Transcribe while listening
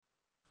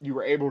you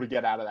were able to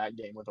get out of that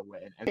game with a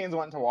win. And the Canes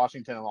went to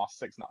Washington and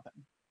lost 6-0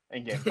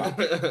 in game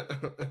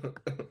 5.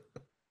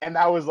 And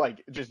that was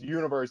like just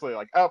universally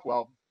like, oh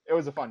well, it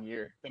was a fun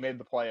year. They made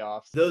the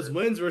playoffs. Those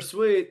wins were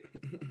sweet.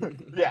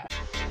 Yeah.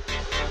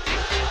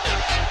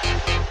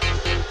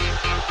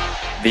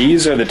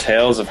 These are the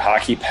tales of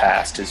hockey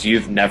past as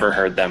you've never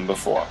heard them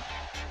before.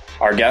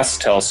 Our guests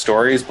tell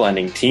stories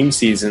blending team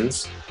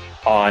seasons,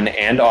 on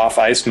and off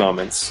ice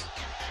moments,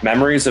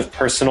 memories of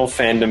personal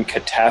fandom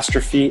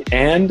catastrophe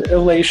and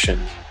elation,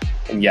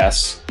 and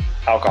yes,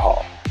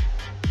 alcohol.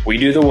 We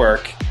do the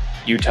work,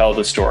 you tell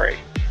the story.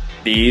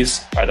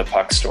 These are the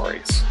Puck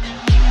Stories.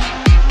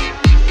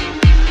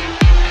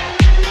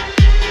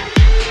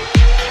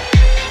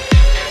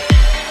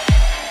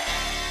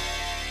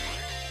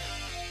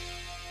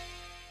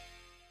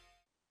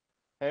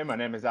 Hey, my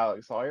name is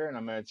Alex Sawyer, and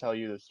I'm going to tell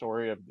you the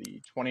story of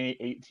the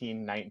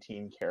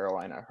 2018-19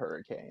 Carolina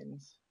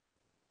Hurricanes.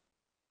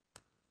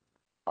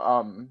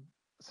 Um,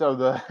 so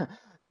the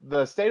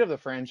the state of the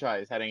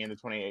franchise heading into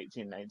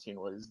 2018-19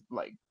 was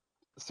like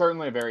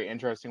certainly a very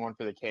interesting one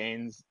for the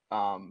Canes.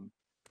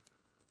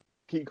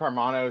 Pete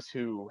Carmanos,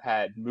 who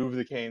had moved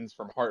the Canes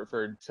from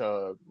Hartford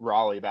to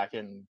Raleigh back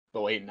in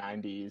the late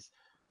 90s,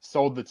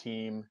 sold the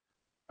team.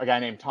 A guy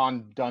named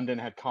Tom Dundon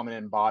had come in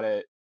and bought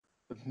it,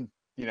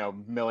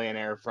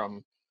 millionaire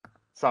from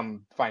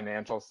some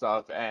financial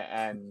stuff,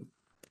 and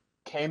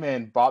came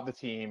in, bought the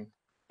team,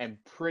 and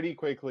pretty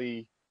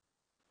quickly,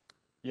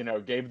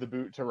 gave the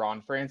boot to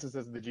Ron Francis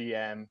as the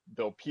GM.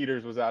 Bill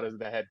Peters was out as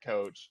the head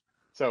coach.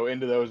 So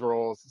into those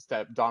roles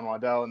stepped Don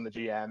Waddell in the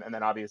GM, and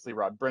then obviously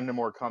Rod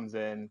Brind'Amour comes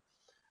in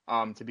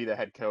to be the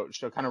head coach.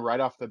 So kind of right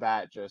off the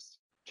bat, just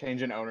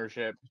change in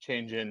ownership,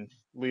 change in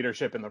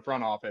leadership in the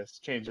front office,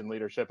 change in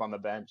leadership on the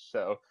bench.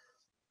 So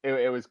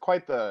it was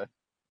quite the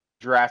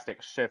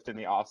drastic shift in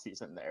the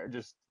offseason there.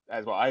 Just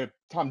as well,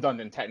 Tom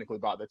Dundon technically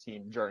bought the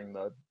team during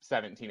the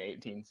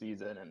 17-18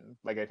 season, and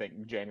like I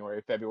think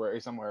January, February,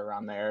 somewhere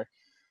around there,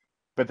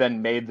 but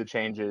then made the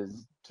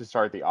changes to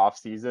start the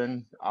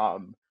offseason.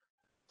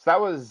 So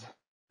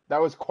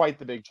that was quite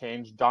the big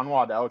change. Don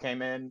Waddell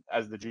came in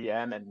as the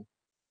GM, and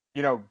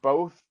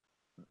both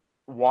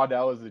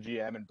Waddell as the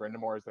GM and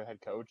Brind'Amour as the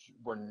head coach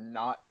were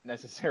not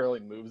necessarily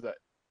moves that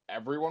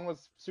everyone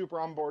was super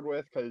on board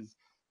with, because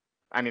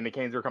I mean the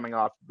Canes were coming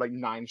off like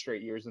 9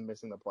 straight years and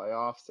missing the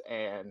playoffs,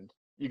 and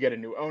you get a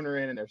new owner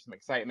in and there's some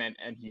excitement,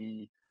 and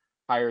he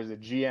hires a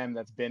GM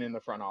that's been in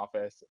the front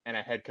office and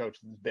a head coach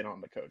that's been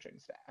on the coaching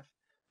staff.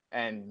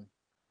 And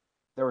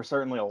there were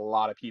certainly a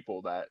lot of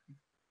people that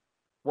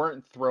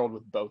weren't thrilled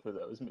with both of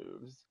those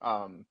moves.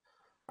 I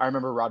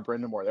remember Rod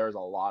Brind'Amour, there was a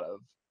lot of,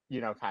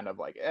 kind of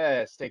like,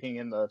 sticking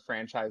in the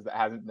franchise that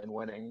hasn't been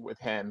winning with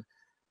him.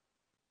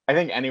 I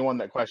think anyone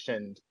that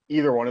questioned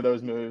either one of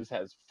those moves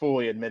has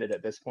fully admitted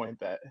at this point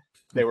that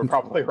they were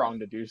probably wrong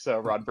to do so.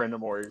 Rod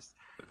Brind'Amour's,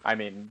 I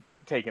mean,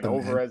 taken The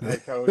over man. as the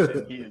head coach,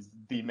 and he is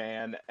the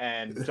man.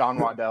 And John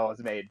Waddell has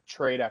made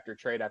trade after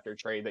trade after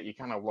trade that you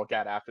kind of look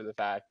at after the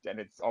fact, and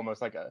it's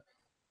almost like a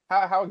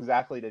how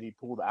exactly did he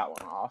pull that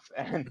one off?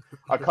 And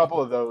a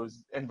couple of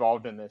those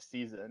involved in this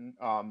season,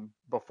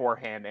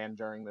 beforehand and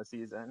during the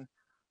season.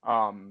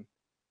 Um,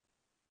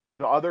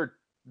 the other,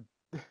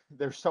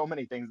 there's so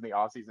many things in the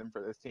offseason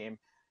for this team.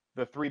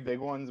 The three big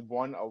ones,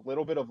 one, a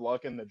little bit of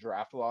luck in the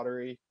draft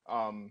lottery.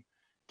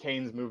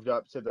 Canes moved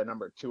up to the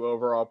number 2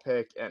 overall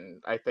pick,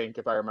 and I think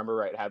if I remember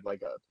right, had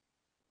like a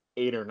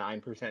 8 or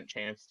 9%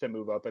 chance to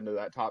move up into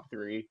that top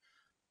 3,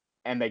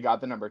 and they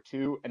got the number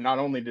 2. And not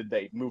only did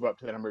they move up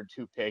to the number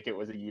 2 pick, it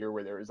was a year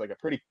where there was like a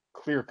pretty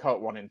clear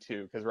cut 1 and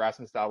 2, because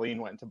Rasmus Dahlin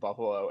went to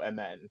Buffalo, and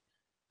then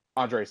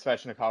Andrei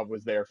Svechnikov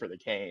was there for the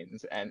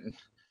Canes, and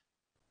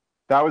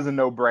that was a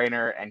no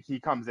brainer. And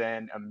he comes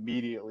in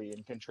immediately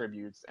and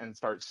contributes and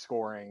starts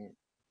scoring,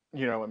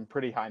 in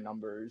pretty high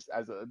numbers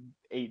as a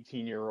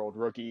 18-year-old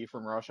rookie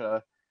from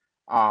Russia.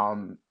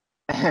 Um,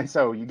 and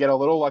so you get a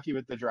little lucky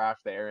with the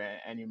draft there,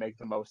 and you make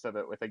the most of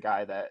it with a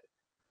guy that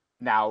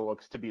now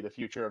looks to be the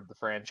future of the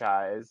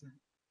franchise.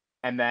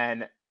 And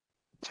then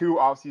 2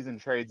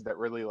 offseason trades that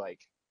really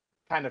like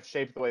kind of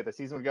shaped the way the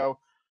season would go.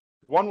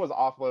 One was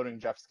offloading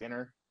Jeff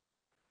Skinner.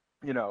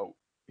 You know,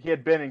 he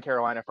had been in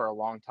Carolina for a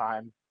long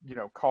time,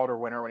 Calder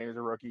winner when he was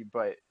a rookie,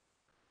 but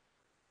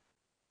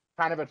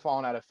kind of had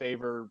fallen out of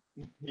favor,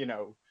 you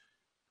know,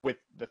 with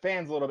the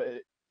fans a little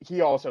bit.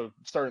 He also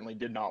certainly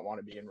did not want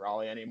to be in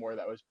Raleigh anymore.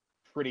 That was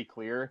pretty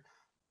clear.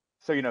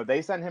 So,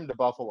 they sent him to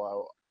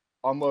Buffalo,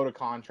 unload a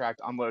contract,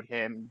 unload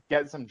him,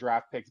 get some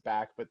draft picks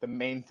back. But the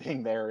main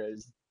thing there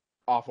is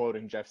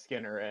offloading Jeff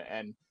Skinner,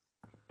 and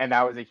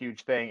that was a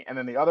huge thing. And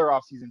then the other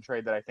offseason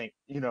trade that I think,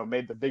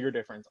 made the bigger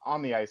difference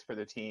on the ice for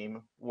the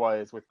team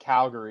was with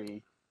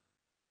Calgary,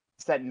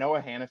 set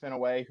Noah Hanifin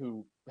away,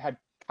 who had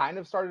kind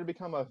of started to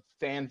become a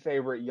fan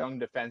favorite young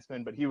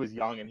defenseman, but he was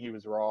young and he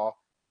was raw.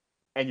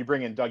 And you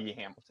bring in Dougie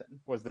Hamilton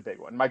was the big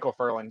one. Michael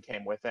Ferland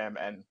came with him,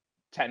 and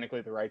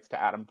technically the rights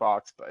to Adam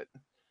Fox, but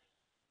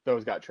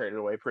those got traded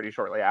away pretty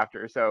shortly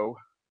after. So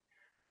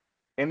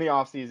in the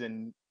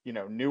offseason,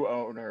 new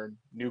owner,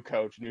 new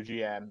coach, new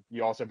GM,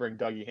 you also bring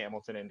Dougie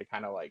Hamilton in to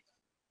kind of like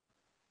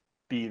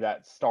be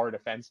that star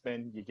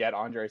defenseman. You get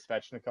Andrei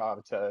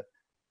Svechnikov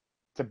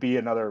to be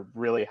another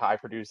really high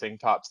producing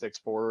top six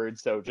forward.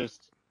 So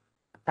just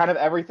kind of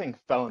everything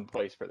fell in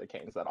place for the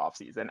Canes that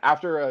offseason.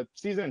 After a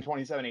season in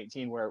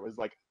 27-18 where it was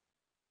like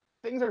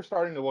things are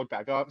starting to look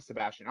back up,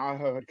 Sebastian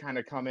Aho had kind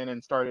of come in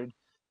and started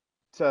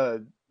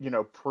to,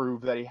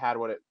 prove that he had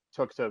what it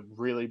took to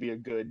really be a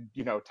good,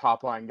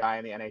 top line guy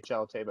in the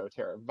NHL. Teuvo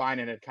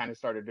Teravainen had kind of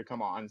started to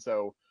come on.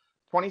 So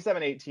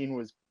 27-18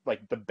 was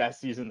like the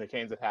best season the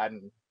Canes have had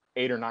in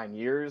 8 or 9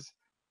 years.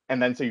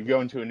 And then so you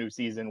go into a new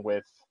season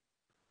with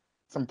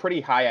some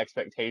pretty high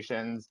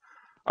expectations.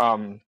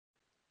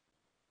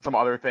 Some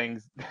other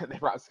things, they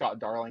brought Scott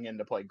Darling in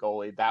to play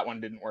goalie. That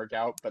one didn't work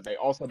out, but they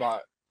also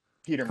brought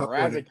Peter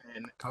Mrazek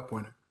in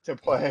to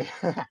play.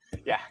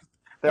 Yeah.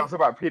 They also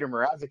brought Peter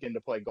Mrazek in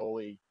to play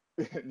goalie,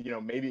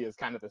 maybe as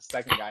kind of the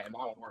second guy, and that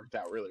one worked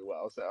out really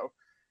well. So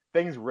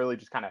things really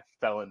just kind of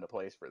fell into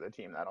place for the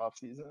team that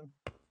offseason.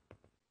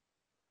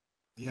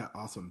 Yeah,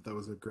 awesome. That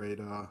was a great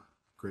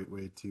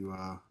way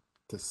to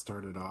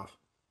start it off.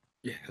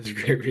 Yeah, that's a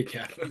great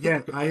recap.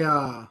 Yeah,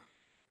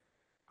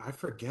 I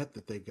forget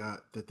that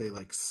they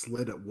like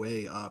slid it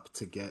way up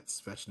to get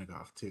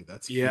Svechnikov too.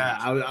 That's huge.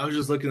 I was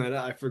just looking at it.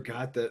 I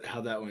forgot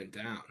how that went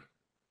down.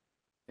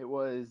 It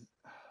was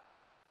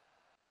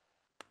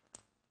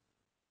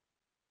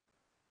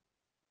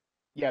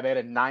they had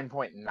a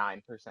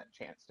 9.9%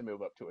 chance to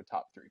move up to a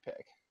top 3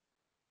 pick.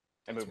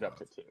 And moved up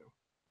to 2.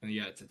 And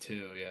yeah, it's a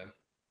 2, yeah.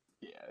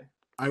 Yeah.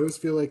 I always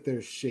feel like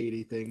there's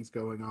shady things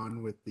going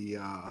on with the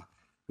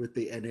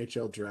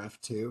NHL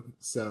draft too.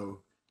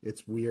 So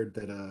it's weird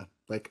that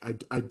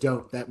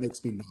that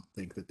makes me not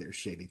think that there's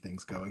shady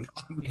things going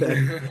on.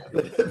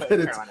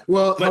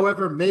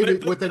 However, maybe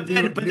with a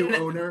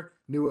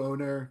new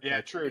owner. Yeah,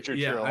 true.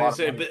 Yeah,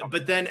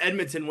 but then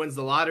Edmonton wins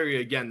the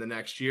lottery again the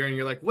next year, and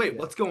you're like, wait,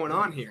 what's going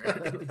on here?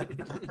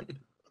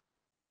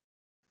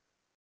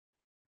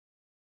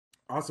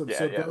 Awesome.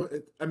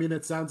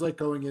 It sounds like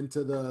going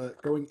into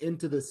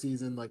the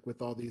season, like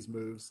with all these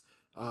moves,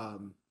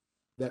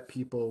 that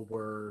people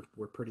were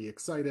pretty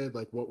excited.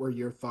 Like, what were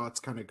your thoughts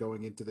kind of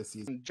going into the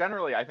season?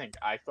 Generally, I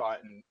thought,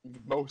 and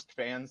most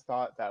fans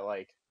thought, that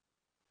like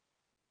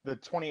the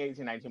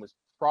 2018-19 was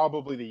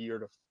probably the year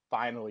to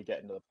finally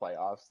get into the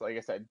playoffs. Like I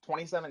said,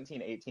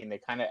 2017-18, they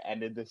kind of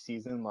ended the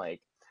season like,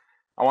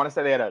 I want to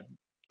say they had a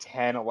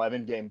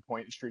 10-11 game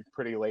point streak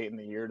pretty late in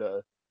the year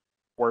to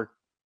work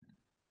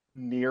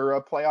near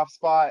a playoff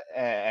spot,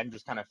 and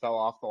just kind of fell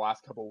off the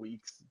last couple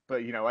weeks.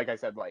 But like I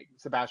said, like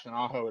Sebastian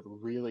Aho had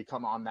really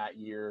come on that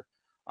year.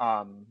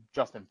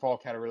 Justin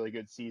Falk had a really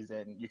good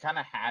season. You kind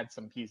of had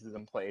some pieces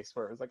in place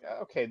where it was like,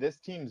 okay, this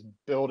team's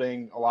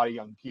building a lot of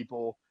young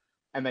people,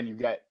 and then you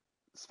get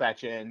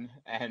Svech in,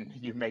 and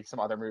you make some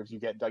other moves. You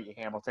get Dougie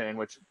Hamilton,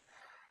 which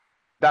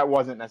that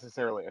wasn't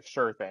necessarily a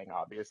sure thing,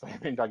 obviously. I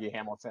mean, Dougie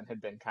Hamilton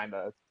had been kind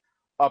of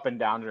up and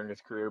down during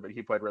his career, but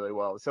he played really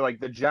well. So like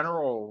the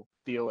general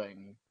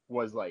feeling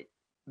was like,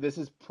 this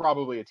is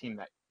probably a team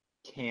that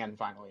can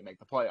finally make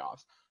the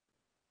playoffs.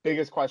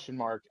 Biggest question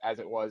mark, as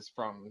it was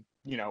from,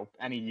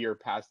 any year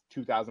past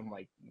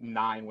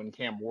 2009 when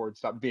Cam Ward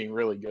stopped being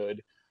really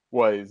good,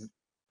 was,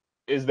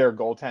 is their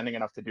goaltending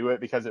enough to do it?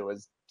 Because it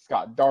was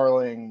Scott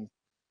Darling,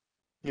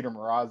 Peter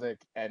Mrazek,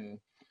 and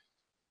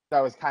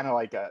that was kind of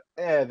like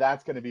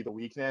that's going to be the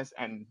weakness.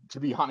 And to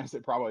be honest,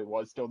 it probably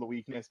was still the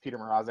weakness. Peter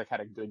Mrazek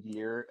had a good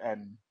year,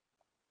 and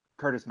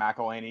Curtis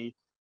McElhinney,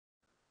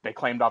 they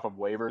claimed off of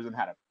waivers and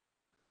had a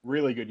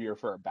really good year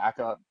for a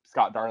backup.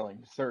 Scott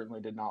Darling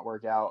certainly did not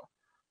work out.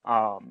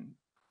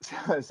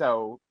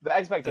 So the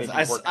expectations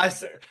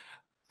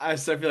I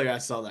feel like I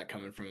saw that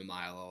coming from a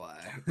mile away.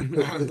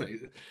 I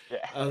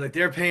was like,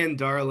 they're paying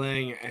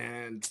Darling,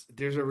 and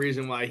there's a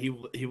reason why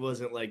he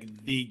wasn't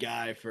like the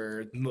guy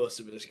for most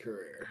of his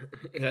career.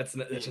 That's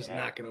just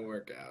not going to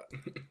work out.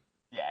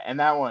 Yeah, and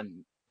that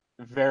one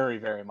very,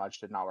 very much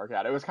did not work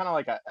out. It was kind of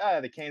like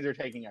the Canes are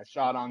taking a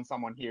shot on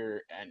someone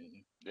here, and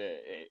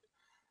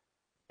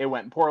it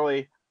went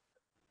poorly.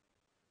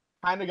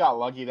 Kind of got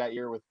lucky that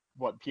year with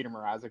what Peter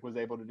Mrazek was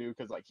able to do,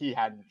 because like he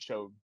hadn't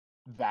showed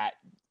that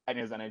in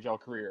his NHL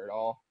career at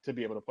all to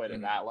be able to play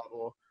at that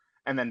level.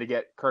 And then to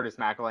get Curtis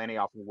McElhinney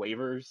off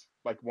waivers,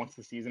 like once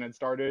the season had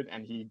started,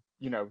 and he,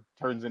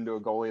 turns into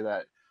a goalie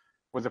that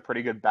was a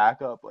pretty good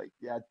backup. Like,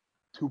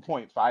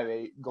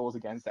 2.58 goals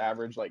against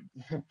average. Like,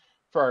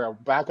 for a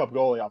backup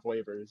goalie off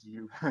waivers,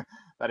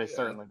 that is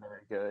certainly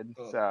very good.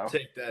 So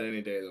take that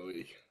any day of the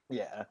week.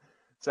 Yeah.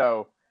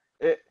 So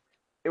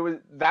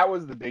that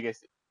was the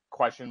biggest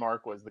question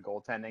mark, was the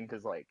goaltending,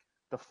 because like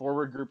the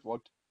forward group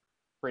looked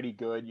pretty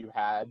good. You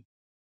had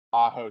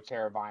Aho,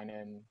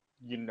 Teravainen.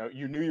 You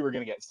knew you were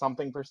going to get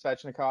something for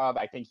Svechnikov.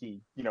 I think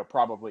he,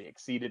 probably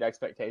exceeded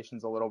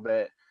expectations a little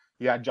bit.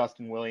 You had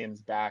Justin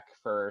Williams back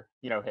for,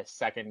 his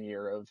second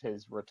year of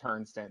his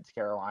return stint to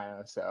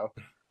Carolina. So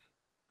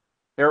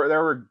there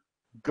were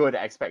good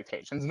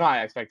expectations, not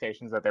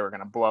expectations that they were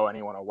going to blow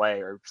anyone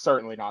away, or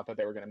certainly not that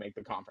they were going to make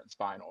the conference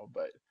final.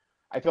 But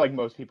I feel like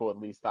most people at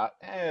least thought,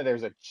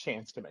 there's a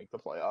chance to make the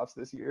playoffs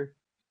this year.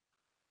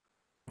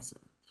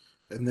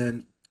 And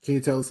then Can you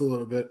tell us a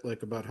little bit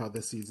like about how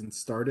the season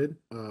started?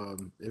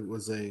 It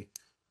was a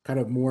kind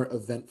of more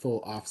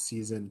eventful off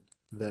season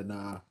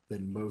than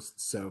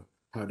most. So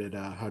how did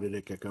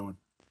it get going?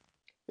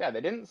 Yeah,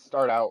 they didn't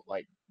start out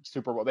like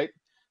super well.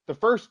 The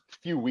first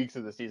few weeks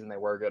of the season they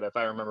were good. If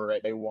I remember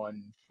right, they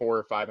won 4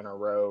 or 5 in a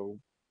row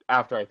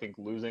after I think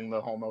losing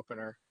the home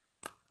opener.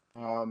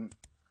 Um,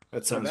 That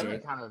but sounds then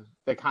right.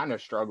 they kind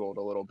of struggled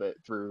a little bit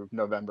through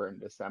November and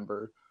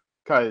December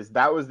because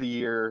that was the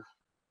year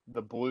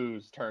the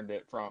Blues turned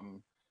it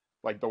from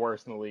like the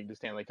worst in the league to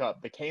Stanley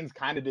Cup. The Canes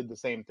kind of did the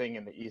same thing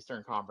in the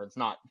Eastern Conference,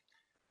 not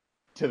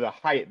to the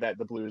height that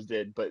the Blues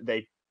did, but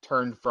they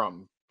turned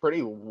from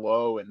pretty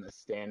low in the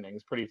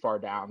standings, pretty far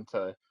down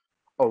to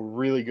a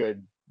really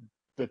good.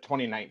 The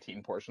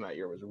 2019 portion of that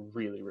year was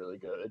really, really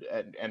good,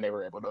 and they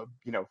were able to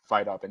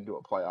fight up into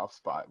a playoff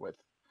spot with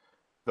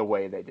the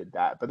way they did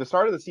that. But the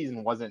start of the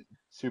season wasn't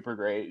super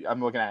great.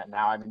 I'm looking at it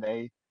now. I mean,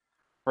 they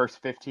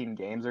first 15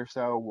 games or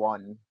so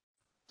won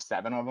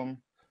 7 of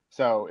them,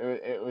 so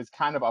it was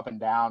kind of up and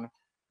down.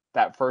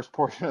 That first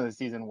portion of the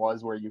season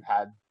was where you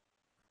had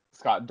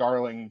Scott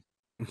Darling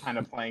kind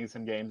of playing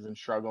some games and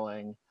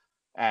struggling,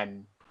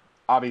 and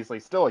obviously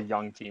still a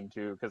young team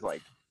too, because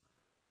like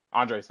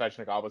Andrei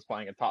Svechnikov was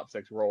playing a top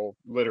 6 role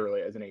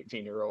literally as an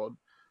 18-year-old,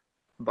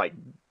 like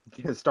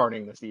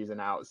starting the season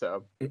out.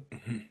 So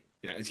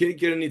Yeah, it's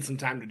gonna need some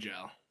time to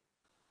gel.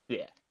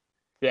 yeah,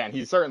 yeah, and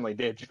he certainly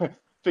did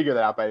figure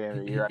that out by the end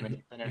of the year. I mean,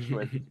 he finished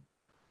with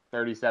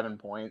 37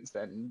 points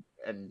and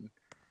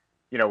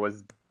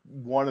was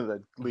one of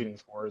the leading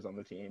scorers on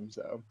the team.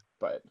 So,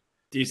 but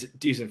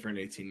Decent for an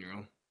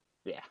 18-year-old.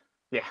 yeah,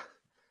 yeah,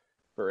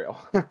 for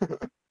real.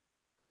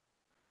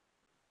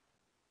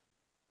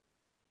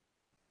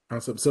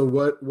 Awesome. So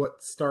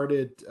what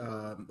started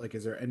like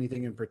is there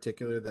anything in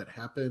particular that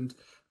happened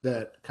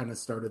that kind of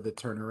started the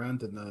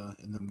turnaround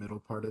in the middle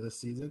part of the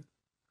season?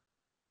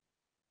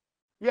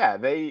 Yeah,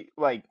 they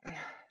like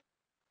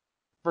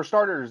for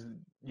starters,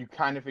 you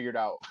kind of figured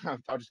out.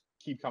 I'll just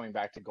keep coming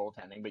back to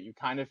goaltending, but you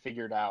kind of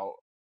figured out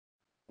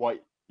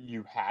what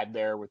you had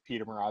there with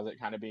Peter Mrazek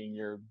kind of being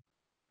your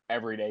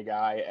everyday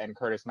guy and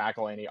Curtis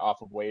McElhinney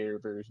off of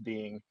waivers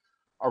being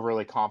a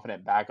really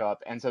confident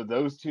backup. And so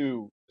those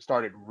two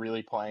started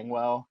really playing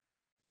well,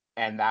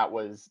 and that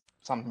was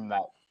something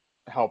that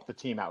helped the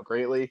team out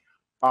greatly.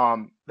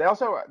 They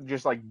also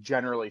just like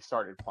generally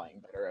started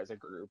playing better as a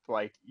group.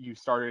 Like you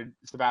started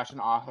Sebastian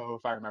Aho,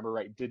 if I remember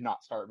right, did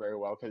not start very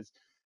well because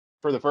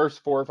for the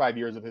first 4 or 5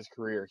 years of his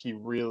career, he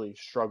really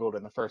struggled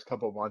in the first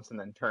couple of months and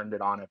then turned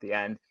it on at the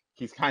end.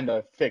 He's kind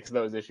of fixed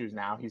those issues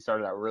now. He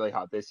started out really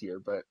hot this year,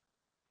 but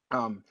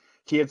um,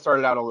 he had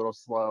started out a little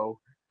slow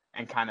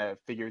and kind of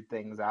figured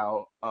things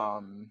out.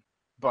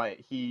 But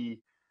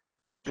he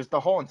just the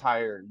whole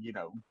entire,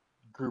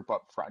 group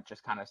up front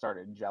just kind of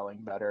started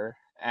gelling better.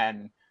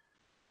 And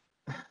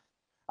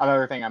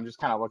another thing, I'm just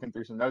kind of looking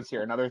through some notes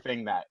here. Another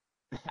thing that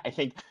I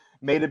think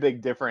made a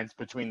big difference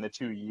between the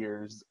 2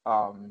 years,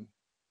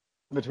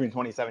 between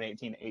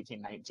 2017,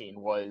 18, 19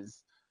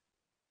 was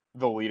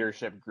the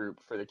leadership group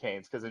for the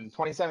Canes. Because in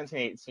 2017,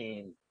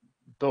 18,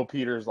 Bill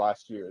Peters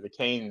last year, the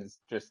Canes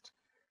just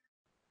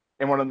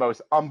in one of the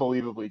most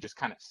unbelievably just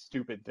kind of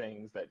stupid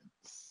things that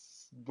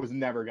was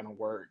never going to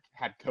work.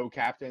 Had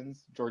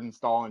co-captains, Jordan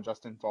Stahl and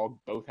Justin Falk,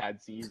 both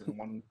had C's and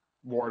one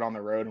wore it on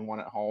the road and one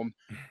at home.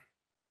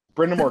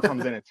 Brindamore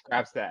comes in and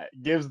scraps that,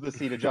 gives the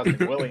C to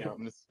Justin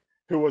Williams,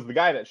 who was the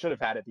guy that should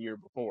have had it the year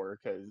before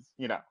because,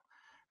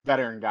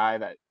 veteran guy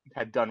that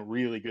had done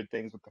really good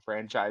things with the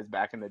franchise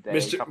back in the day.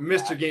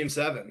 Mr. Game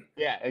 7.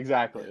 Yeah,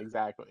 exactly.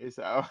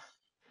 So,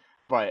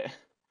 but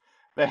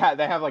they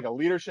have like a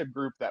leadership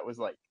group that was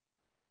like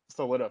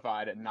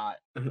solidified and not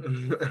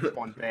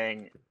one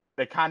thing.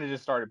 They kind of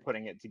just started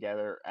putting it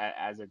together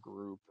as a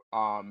group.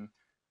 One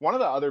of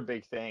the other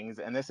big things,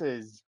 and this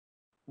is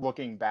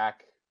looking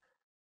back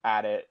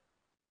at it,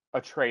 a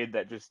trade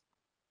that just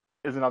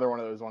is another one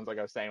of those ones, like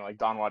I was saying, like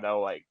Don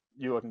Waddell, like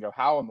you look and go,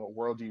 how in the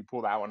world do you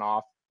pull that one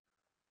off?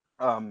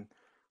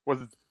 Was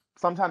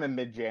sometime in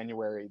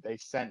mid-January, they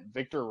sent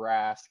Victor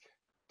Rask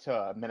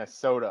to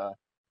Minnesota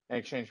in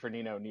exchange for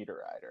Nino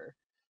Niederreiter.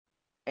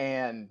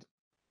 And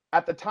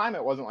at the time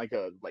it wasn't like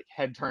a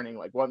head turning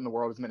like what in the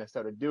world is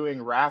Minnesota doing.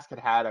 Rask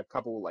had a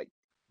couple like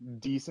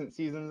decent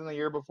seasons in the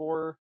year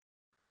before,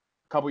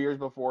 a couple years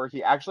before.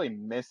 He actually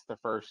missed the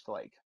first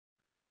like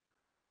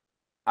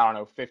I don't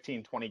know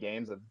 15-20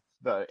 games of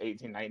the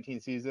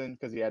 18-19 season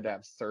because he had to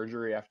have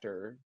surgery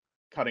after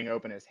cutting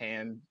open his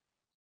hand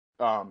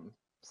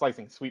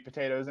slicing sweet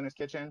potatoes in his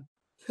kitchen.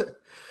 So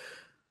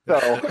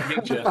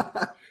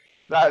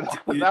that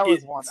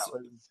was one that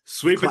was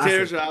sweet classic.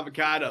 potatoes or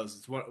avocados.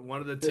 It's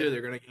one of the two.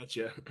 They're gonna get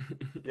you.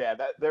 Yeah,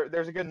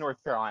 there's a good North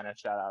Carolina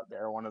shout out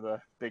there, one of the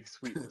big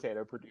sweet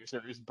potato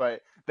producers.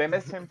 But they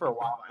missed him for a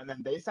while, and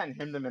then they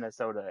sent him to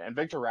Minnesota, and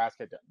Victor Rask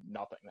had done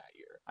nothing that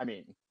year. I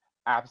mean,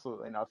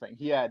 absolutely nothing.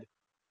 He had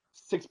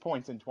 6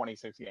 points in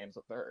 26 games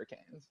with the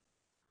Hurricanes,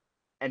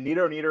 and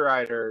Nito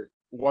Niederreiter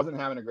wasn't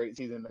having a great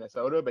season in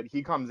Minnesota, but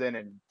he comes in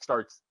and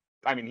starts.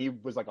 I mean, he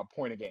was like a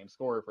point a game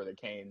scorer for the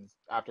Canes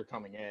after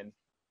coming in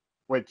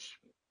which,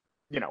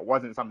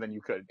 wasn't something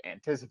you could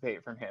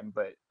anticipate from him,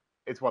 but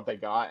it's what they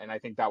got. And I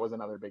think that was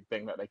another big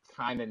thing that they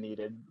kind of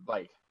needed,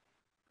 like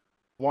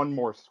one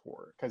more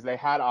scorer, because they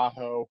had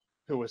Aho,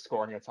 who was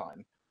scoring a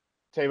ton.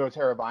 Teuvo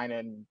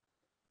Teravainen,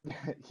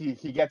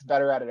 he gets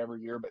better at it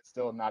every year, but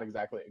still not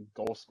exactly a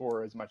goal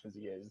scorer as much as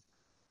he is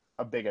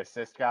a big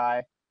assist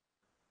guy.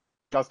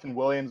 Justin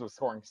Williams was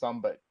scoring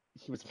some, but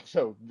he was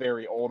so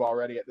very old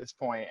already at this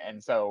point.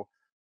 And so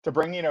to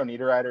bring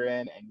Niederreiter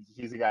in, and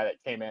he's a guy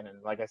that came in,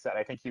 and like I said,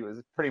 I think he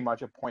was pretty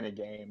much a point a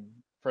game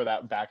for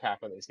that back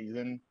half of the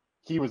season.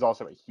 He was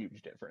also a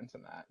huge difference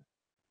in that.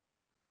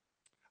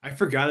 I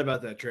forgot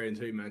about that trade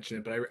until you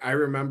mentioned it, but I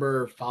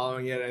remember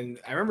following it, and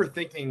I remember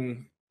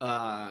thinking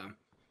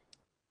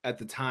at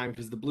the time,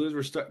 because the Blues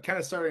were kind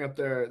of starting up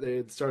there, they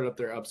had started up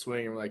their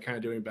upswing and were like kind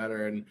of doing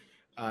better, and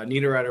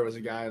Niederreiter was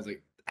a guy I was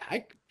like,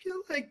 I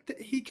feel like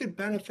he could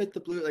benefit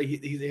the Blues. Like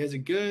he has a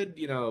good,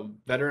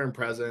 veteran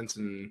presence,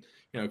 and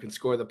can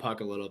score the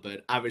puck a little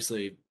bit.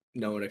 Obviously,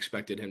 no one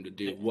expected him to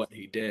do what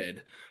he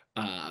did.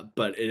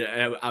 But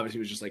it obviously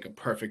was just like a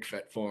perfect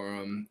fit for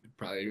him.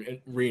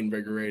 Probably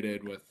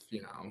reinvigorated with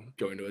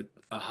going to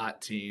a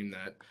hot team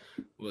that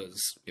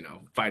was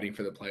fighting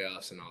for the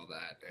playoffs and all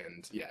that.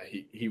 And yeah,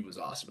 he was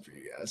awesome for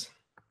you guys.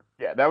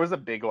 Yeah, that was a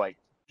big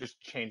just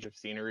change of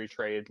scenery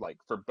trade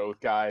for both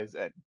guys,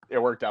 and it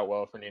worked out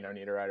well for Nino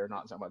Niederreiter,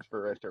 not so much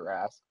for Richter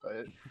Rask,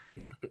 but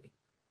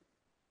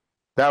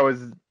that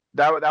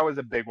was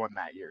a big one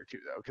that year too,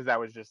 though, because that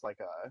was just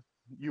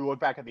you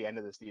look back at the end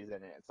of the season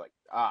and it's like,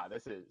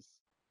 this is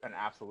an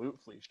absolute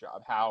fleece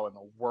job. How in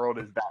the world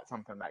is that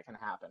something that can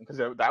happen? Because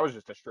that was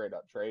just a straight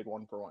up trade,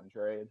 1-for-1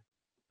 trade.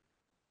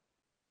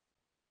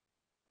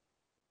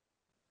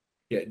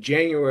 Yeah,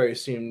 January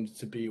seemed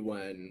to be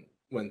when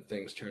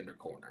things turned a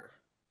corner.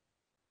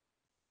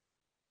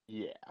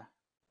 Yeah.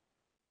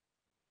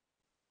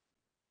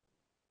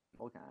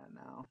 Looking at it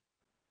now.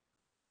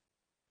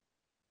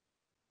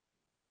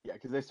 Yeah,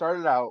 because they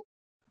started out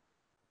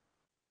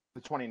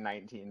the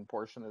 2019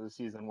 portion of the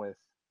season with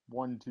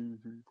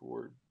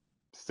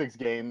 6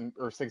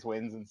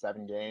 wins in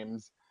 7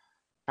 games.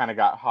 Kind of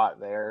got hot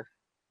there,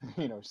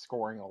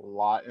 scoring a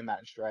lot in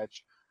that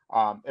stretch.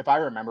 If I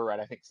remember right,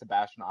 I think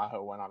Sebastian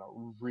Aho went on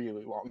a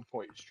really long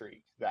point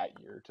streak that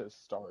year to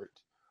start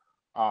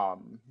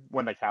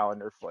when the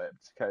calendar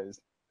flipped,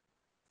 because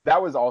that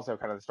was also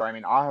kind of the story. I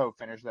mean, Aho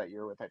finished that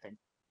year with, I think,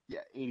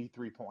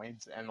 83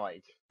 points. And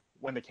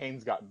when the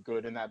Canes got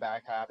good in that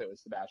back half, it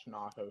was Sebastian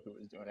Aho who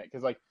was doing it.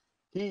 Because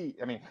he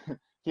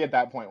at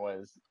that point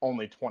was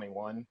only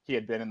 21. He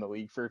had been in the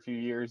league for a few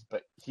years,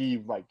 but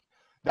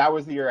that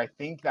was the year, I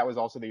think that was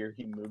also the year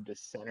he moved to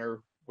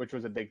center, which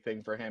was a big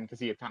thing for him because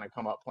he had kind of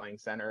come up playing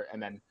center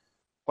and then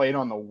played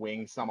on the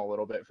wing some a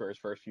little bit for his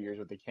first few years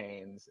with the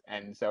Canes.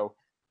 And so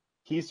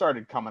he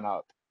started coming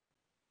up,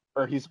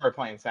 or he started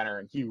playing center,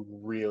 and he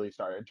really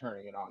started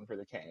turning it on for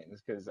the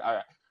Canes, because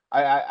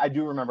I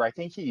do remember, I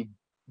think he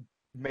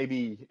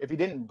maybe, if he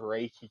didn't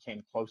break, he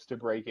came close to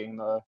breaking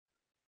the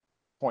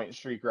point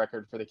streak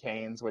record for the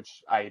Canes,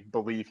 which I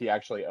believe he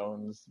actually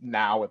owns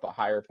now with a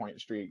higher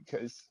point streak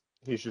because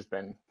he's just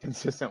been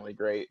consistently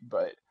great.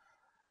 But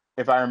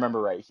if I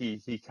remember right,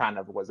 he kind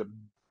of was a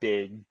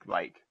big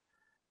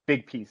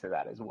piece of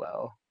that as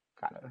well,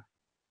 kind of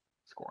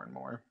scoring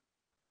more.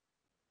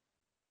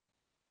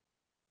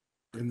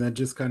 And then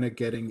just kind of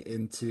getting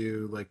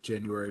into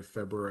January,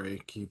 February,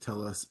 can you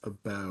tell us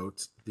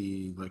about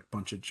the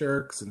bunch of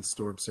jerks and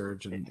Storm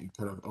Surge and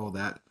kind of all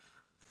that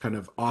kind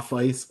of off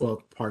ice,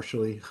 well,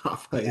 partially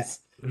off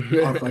ice,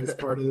 off ice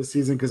part of the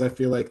season? Because I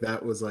feel like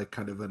that was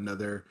kind of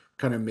another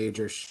kind of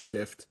major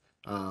shift,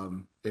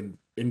 and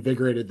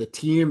invigorated the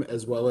team,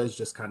 as well as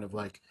just kind of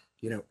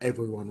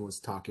everyone was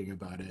talking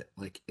about it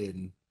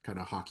in kind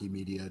of hockey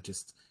media,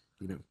 just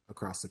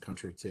across the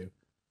country too.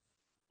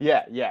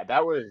 Yeah,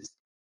 that was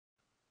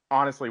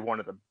honestly one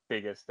of the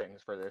biggest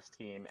things for this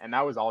team, and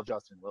that was all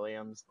Justin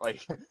Williams.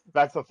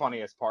 That's the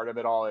funniest part of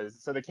it all.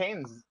 Is so the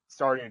Canes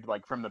started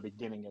from the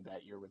beginning of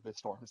that year with the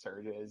Storm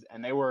Surges,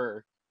 and they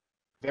were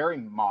very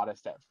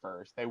modest at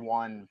first. They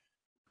won,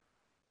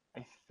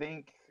 I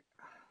think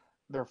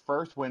their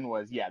first win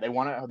was,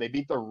 they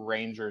beat the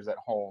Rangers at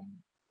home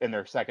in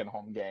their second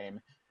home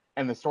game,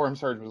 and the Storm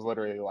Surge was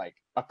literally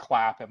a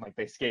clap, and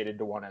they skated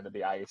to one end of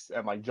the ice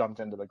and jumped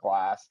into the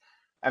glass,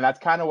 and that's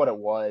kind of what it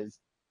was.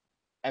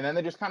 And then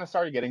they just kind of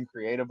started getting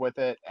creative with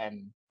it,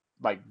 and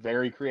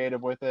very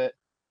creative with it.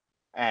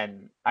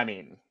 And I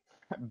mean,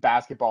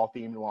 basketball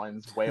themed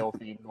ones, whale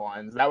themed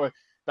ones. That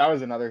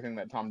was another thing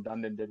that Tom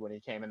Dundon did when he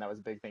came in. That was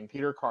a big thing.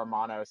 Peter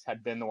Karmanos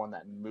had been the one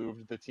that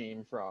moved the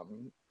team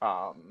from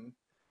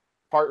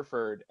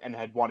Hartford and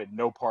had wanted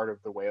no part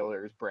of the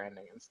Whalers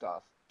branding and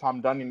stuff.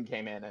 Tom Dundon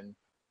came in,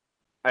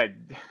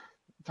 and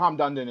Tom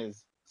Dundon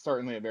is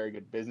certainly a very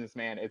good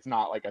businessman. It's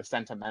not a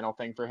sentimental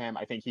thing for him.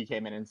 I think he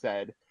came in and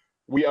said,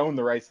 we own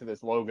the rights to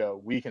this logo.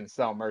 We can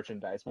sell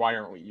merchandise. Why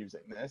aren't we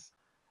using this?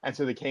 And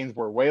so the Canes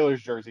wore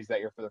Whalers jerseys that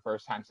year for the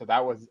first time. So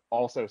that was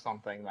also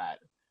something that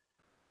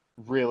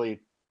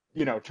really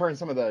turn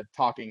some of the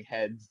talking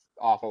heads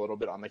off a little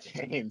bit on the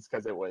games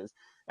because it was,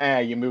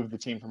 you moved the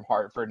team from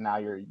Hartford, now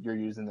you're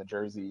using the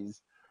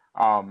jerseys.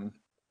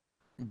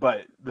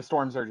 But the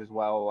Storm Surge as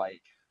well,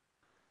 like,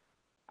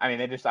 I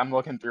mean, I'm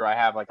looking through, I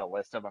have like a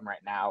list of them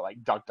right now,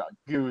 like Duck Duck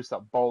Goose, a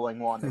bowling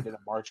one, they did a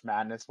March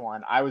Madness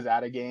one. I was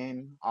at a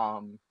game,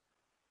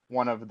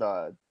 one of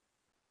the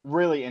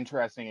really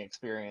interesting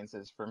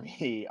experiences for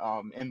me,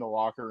 in the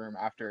locker room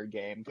after a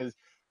game, because,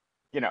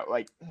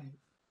 like,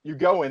 you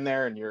go in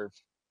there and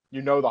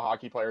the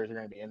hockey players are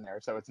going to be in there.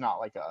 So it's not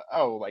like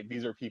like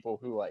these are people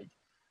who like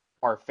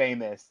are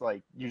famous.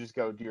 Like you just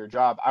go do your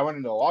job. I went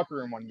into the locker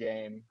room one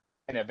game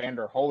and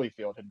Evander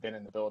Holyfield had been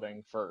in the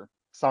building for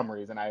some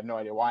reason. I have no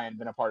idea why, and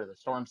been a part of the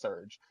Storm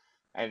Surge.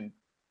 And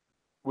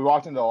we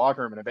walked into the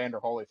locker room and Evander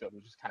Holyfield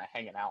was just kind of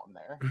hanging out in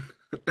there.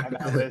 And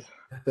that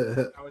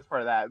was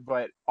part of that.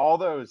 But all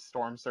those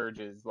Storm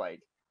Surges,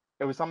 like,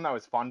 it was something that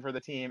was fun for the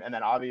team. And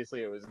then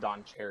obviously it was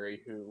Don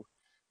Cherry who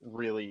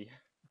really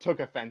took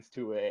offense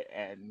to it,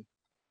 and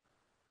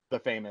the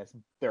famous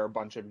 "they're a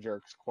bunch of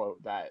jerks"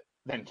 quote that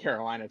then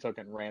Carolina took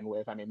and ran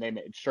with. I mean, they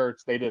made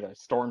shirts. They did a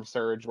Storm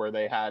Surge where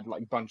they had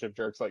like bunch of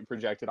jerks like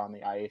projected on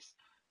the ice.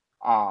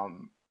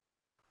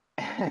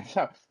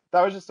 So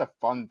that was just a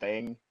fun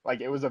thing.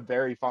 Like, it was a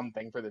very fun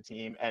thing for the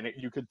team, and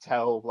you could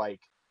tell,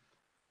 like,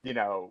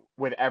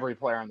 with every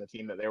player on the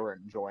team that they were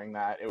enjoying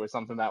that. It was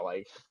something that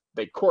like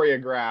they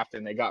choreographed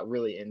and they got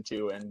really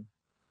into, and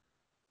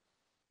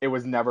it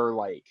was never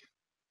like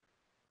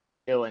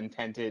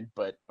ill-intended,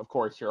 but of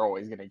course you're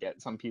always going to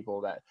get some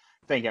people that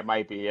think it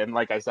might be. And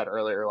like I said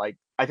earlier, like,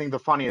 I think the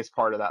funniest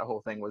part of that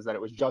whole thing was that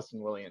it was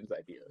Justin Williams'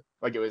 idea.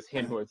 Like, it was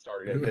him who had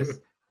started it. This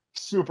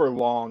super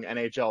long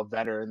NHL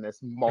veteran, this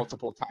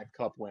multiple time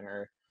cup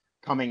winner,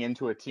 coming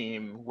into a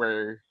team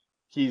where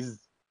he's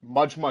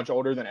much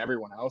older than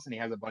everyone else and he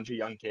has a bunch of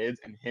young kids,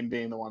 and him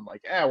being the one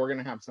like, we're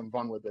going to have some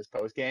fun with this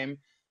post game.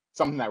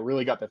 Something that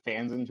really got the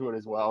fans into it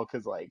as well,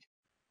 because like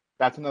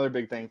that's another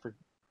big thing for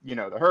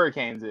the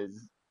Hurricanes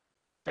is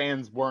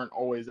fans weren't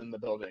always in the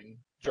building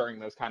during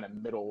those kind of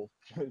middle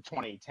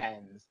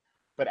 2010s.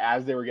 But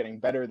as they were getting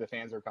better, the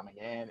fans were coming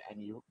in,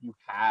 and you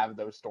have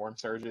those Storm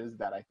Surges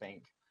that I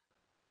think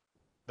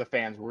the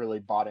fans really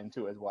bought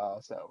into as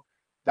well. So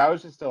that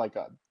was just like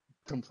a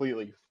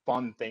completely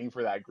fun thing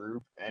for that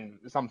group, and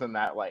something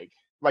that like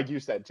you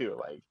said too,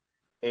 like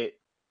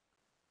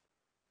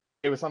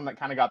it was something that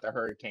kind of got the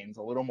Hurricanes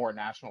a little more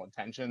national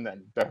attention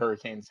than the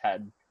Hurricanes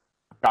had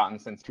gotten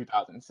since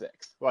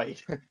 2006.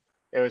 Like,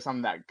 it was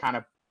something that kind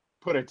of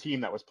put a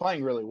team that was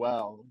playing really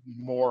well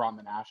more on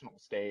the national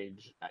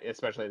stage,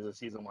 especially as the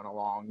season went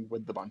along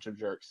with the bunch of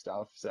jerk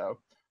stuff. So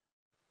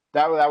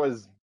that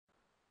was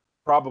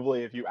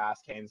probably, if you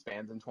ask Canes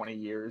fans in 20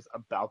 years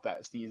about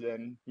that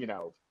season,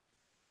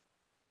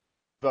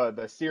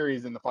 the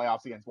series in the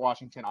playoffs against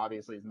Washington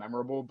obviously is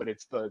memorable, but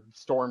it's the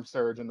Storm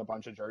Surge and the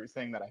bunch of jerks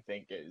thing that I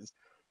think is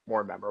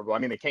more memorable. I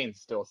mean, the Canes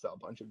still sell a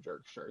bunch of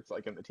jerk shirts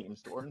like in the team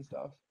store and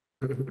stuff.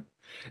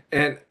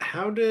 And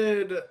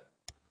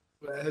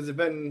has it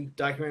been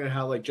documented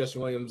how like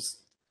Justin Williams,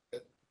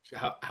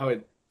 how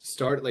it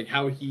started, like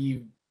how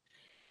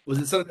was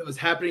it something that was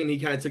happening and he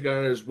kind of took it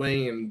under his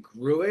wing and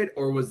grew it,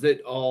 or was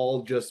it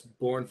all just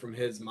born from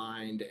his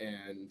mind,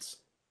 and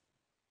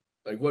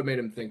like what made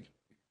him think?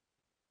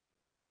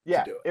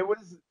 Yeah, it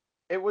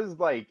was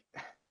like,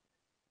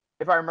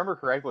 if I remember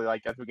correctly,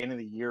 like at the beginning of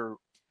the year,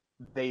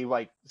 they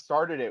like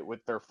started it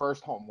with their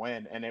first home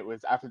win, and it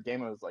was after the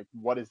game, it was like,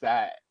 what is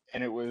that?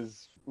 And it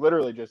was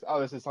literally just,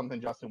 this is something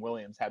Justin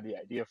Williams had the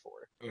idea for.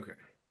 Okay.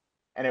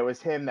 And it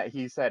was him that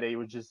he said he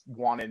was just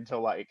wanted to,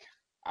 like,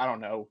 I don't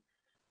know,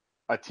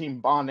 a team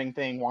bonding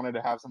thing, wanted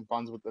to have some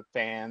fun with the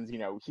fans.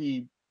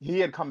 He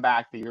had come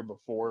back the year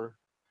before.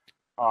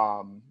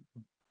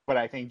 But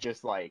I think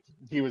just like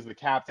he was the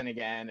captain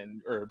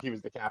again, or he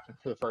was the captain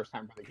for the first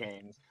time for the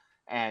Canes.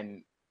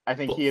 And I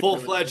think he had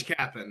full-fledged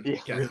captain.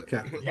 Yeah.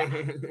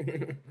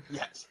 Captain.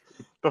 Yes.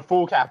 The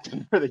full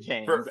captain for the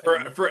Canes.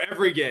 For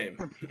every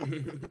game.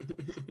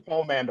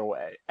 Full man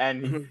away.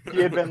 And he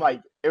had been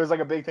like, it was like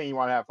a big thing, you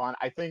want to have fun.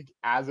 I think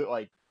as it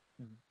like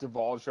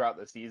divulged throughout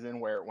the season,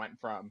 where it went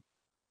from,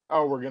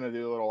 we're going to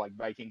do a little like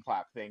Viking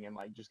clap thing and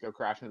like just go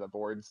crash into the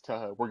boards,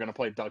 to we're going to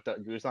play Duck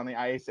Duck Goose on the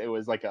ice. It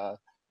was like a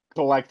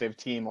collective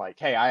team, like,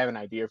 hey, I have an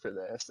idea for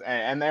this.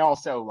 And they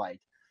also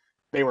like,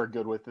 they were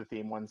good with the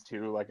theme ones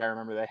too. Like, I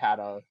remember they had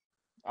a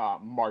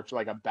March,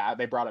 like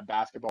they brought a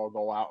basketball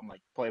goal out and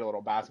like played a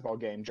little basketball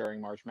game during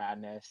March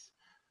Madness,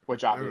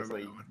 which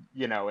obviously,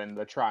 in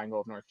the Triangle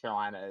of North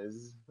Carolina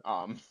is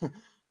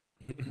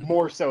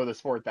more so the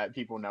sport that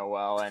people know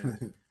well.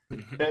 And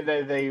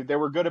they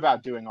were good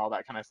about doing all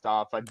that kind of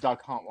stuff, a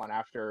duck hunt one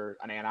after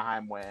an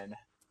Anaheim win,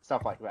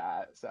 stuff like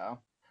that. So,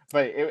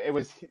 but it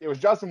was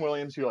Justin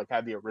Williams who like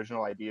had the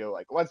original idea,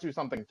 like, let's do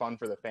something fun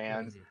for the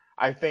fans.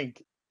 I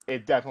think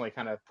it definitely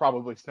kind of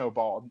probably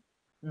snowballed,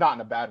 not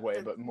in a bad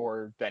way, but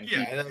more than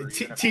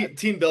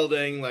team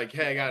building. Like,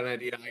 hey, I got an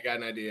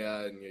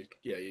idea, and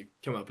you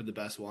come up with the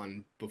best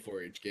one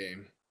before each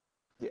game.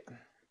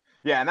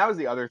 Yeah, and that was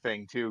the other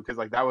thing too, because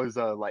like that was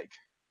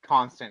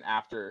constant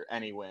after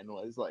any win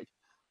was like,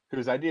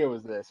 whose idea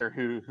was this, or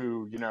who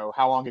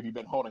how long have you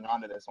been holding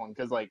on to this one?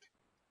 Because like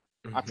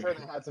I'm sure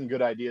they had some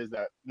good ideas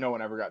that no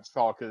one ever got to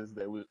call because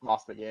they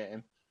lost the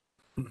game.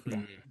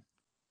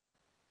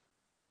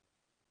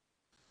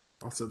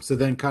 Awesome. So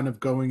then, kind of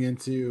going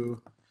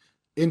into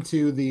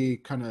the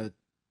kind of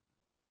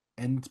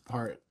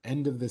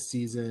end of the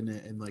season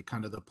and like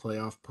kind of the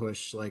playoff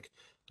push. Like,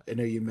 I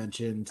know you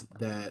mentioned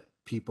that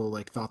people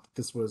like thought that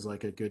this was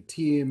like a good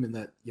team and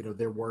that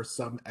there were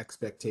some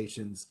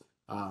expectations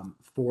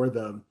for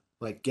them.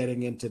 Like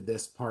getting into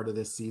this part of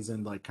this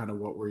season, like kind of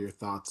what were your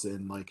thoughts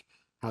in like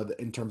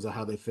in terms of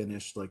how they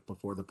finished like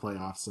before the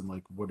playoffs, and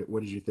like what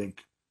did you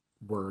think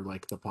were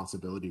like the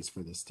possibilities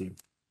for this team?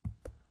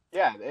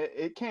 Yeah,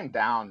 it came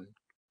down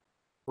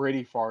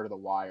pretty far to the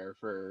wire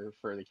for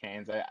the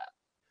Canes.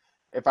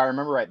 If I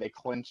remember right, they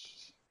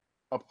clinched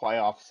a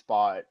playoff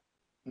spot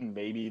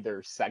maybe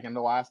their second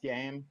to last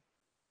game.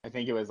 I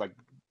think it was like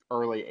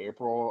early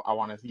April.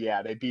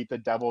 Yeah, they beat the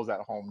Devils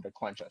at home to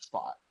clinch a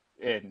spot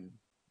in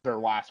their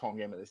last home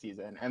game of the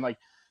season. And like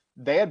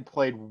they had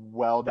played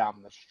well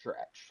down the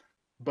stretch,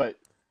 but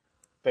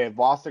they had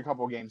lost a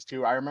couple games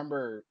too. I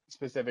remember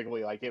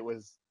specifically like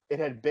it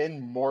had been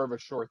more of a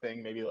sure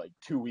thing maybe like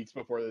 2 weeks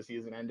before the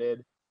season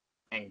ended,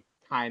 and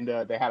kind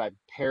of they had a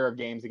pair of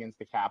games against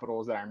the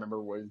Capitals that I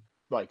remember was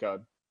like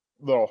a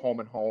little home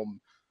and home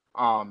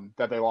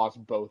that they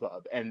lost both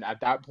of. And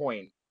at that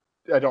point,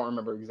 I don't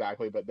remember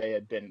exactly, but they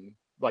had been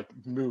like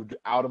moved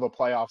out of a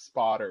playoff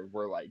spot or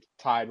were like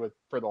tied with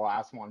for the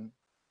last one.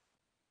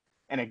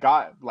 And it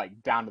got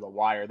like down to the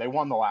wire. They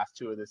won the last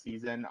two of the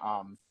season.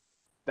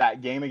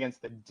 That game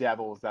against the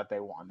Devils that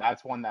they won,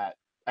 that's one that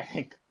I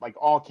think like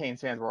all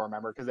Canes fans will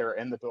remember because they were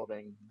in the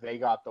building. They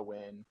got the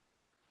win.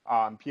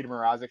 Peter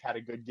Mrazek had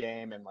a good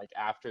game, and like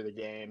after the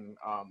game,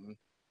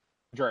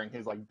 during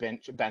his like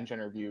bench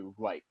interview,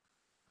 like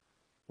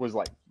was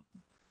like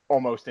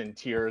almost in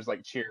tears,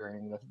 like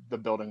cheering. The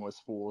building was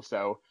full,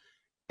 so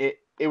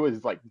it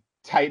was like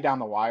tight down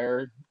the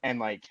wire, and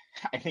like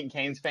I think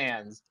Canes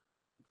fans.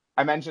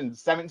 I mentioned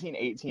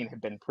 17-18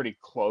 had been pretty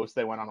close.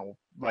 They went on a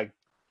like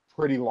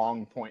pretty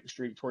long point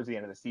streak towards the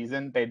end of the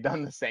season. They'd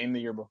done the same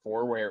the year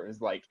before, where it was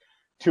like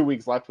 2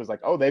 weeks left was like,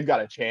 oh, they've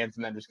got a chance,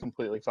 and then just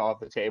completely fell off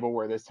the table.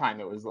 Where this time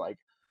it was like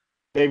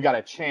they've got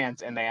a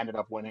chance, and they ended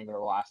up winning their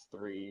last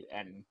three,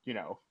 and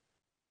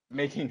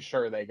making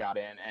sure they got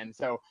in. And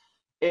so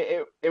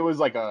it was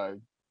like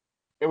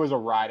it was a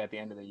ride at the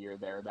end of the year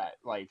there that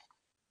like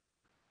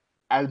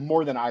as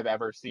more than I've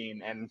ever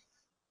seen. And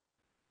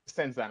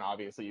since then,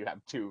 obviously, you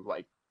have two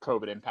like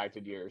COVID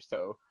impacted years,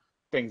 so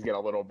things get a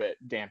little bit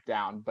damped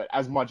down. But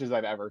as much as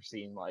I've ever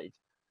seen, like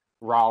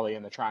Raleigh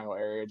and the Triangle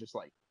area, just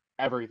like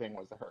everything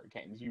was the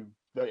Hurricanes.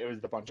 It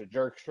was the bunch of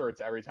jerk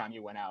shirts every time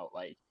you went out.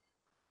 Like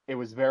it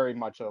was very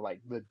much a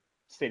like the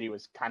city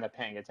was kind of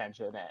paying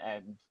attention,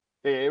 and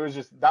it was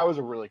just that was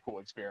a really cool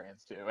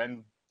experience too.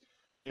 And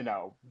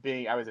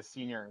being I was a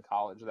senior in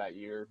college that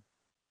year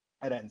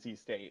at NC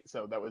State,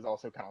 so that was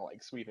also kind of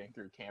like sweeping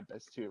through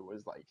campus too.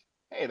 Was like,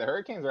 hey, the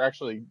Hurricanes are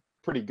actually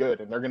pretty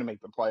good, and they're going to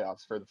make the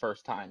playoffs for the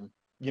first time,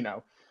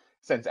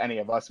 since any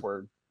of us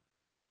were,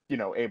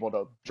 able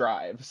to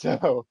drive.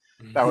 So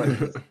that was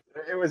just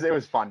it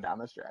was fun down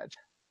the stretch.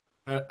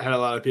 I had a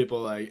lot of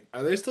people like,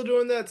 are they still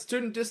doing that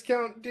student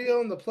discount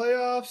deal in the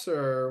playoffs,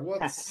 or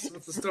what's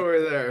the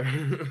story there?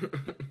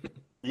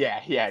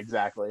 Yeah,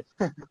 exactly.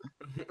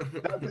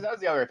 Because that was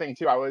the other thing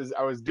too. I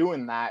was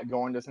doing that,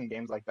 going to some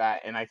games like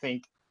that, and I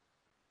think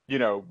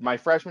my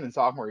freshman and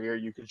sophomore year,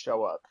 you could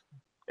show up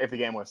if the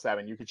game was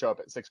 7. You could show up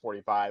at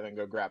 6:45 and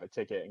go grab a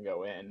ticket and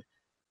go in.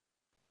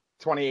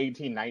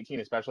 2018-19,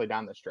 especially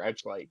down the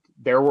stretch, like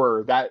there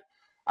were that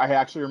I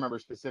actually remember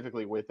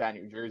specifically with that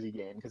New Jersey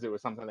game because it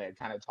was something they had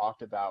kind of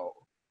talked about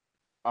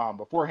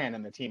beforehand,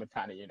 and the team had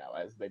kind of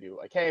as they do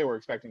like, hey, we're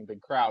expecting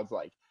big crowds.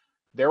 Like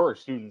there were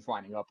students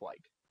lining up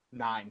like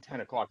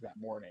 9-10 o'clock that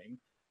morning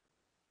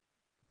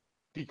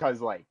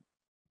because like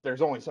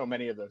there's only so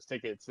many of those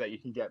tickets that you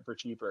can get for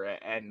cheaper,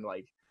 and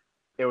like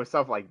it was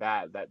stuff like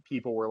that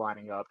people were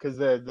lining up because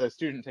the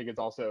student tickets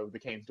also the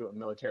Canes do a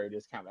military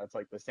discount that's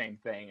like the same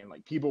thing, and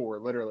like people were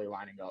literally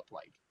lining up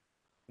like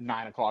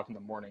 9 o'clock in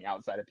the morning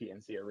outside of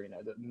PNC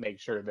Arena to make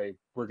sure they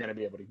were going to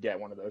be able to get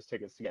one of those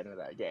tickets to get into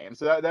that game.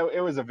 So that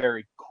it was a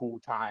very cool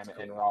time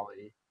in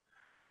Raleigh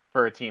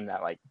for a team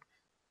that like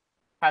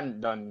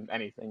hadn't done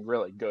anything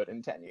really good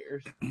in 10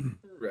 years.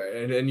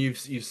 Right, and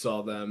you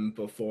saw them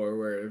before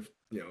where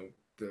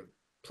the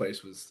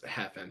place was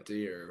half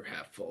empty or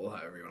half full,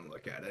 however you want to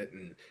look at it,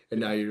 and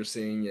now you're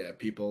seeing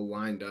people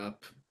lined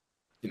up,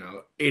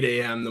 8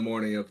 a.m. the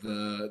morning of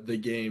the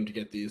game to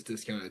get these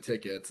discounted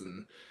tickets,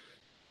 and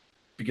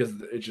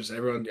because it's just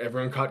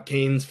everyone caught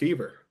Canes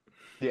fever.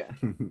 Yeah,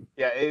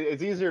 yeah,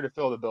 it's easier to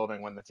fill the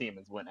building when the team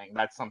is winning.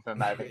 That's something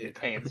that I think the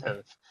Canes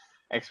have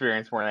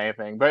experienced more than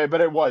anything. But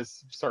it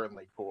was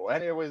certainly cool,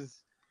 and it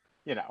was,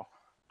 it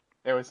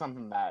was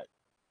something that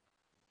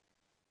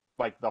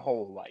like the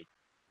whole like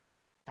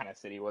kind of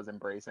city was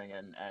embracing,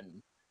 and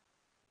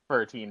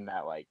for a team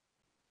that like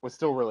was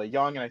still really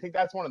young. And I think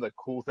that's one of the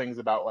cool things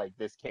about like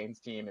this Canes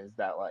team is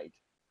that like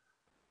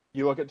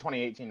you look at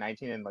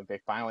 2018-19 and like they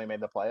finally made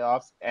the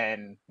playoffs.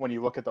 And when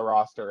you look at the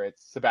roster,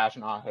 it's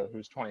Sebastian Aho,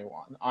 who's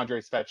 21, Andrei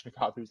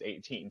Svechnikov, who's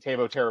 18,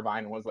 Teuvo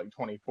Teravainen was like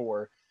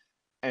 24.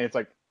 And it's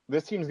like,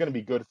 this team's going to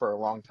be good for a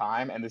long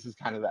time. And this is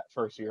kind of that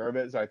first year of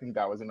it. So I think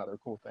that was another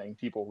cool thing.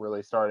 People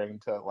really starting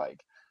to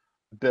like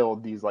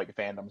build these like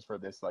fandoms for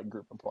this like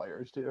group of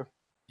players too.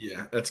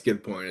 Yeah, that's a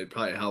good point. It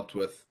probably helped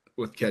with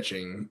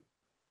catching,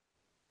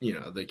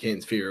 the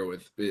Canes fever.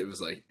 With it was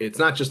like it's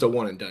not just a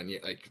one and done.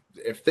 Like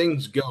if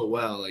things go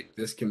well, like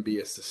this can be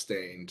a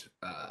sustained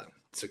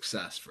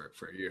success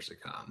for years to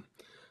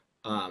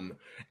come.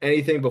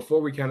 Anything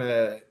before we kind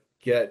of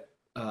get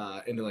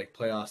into like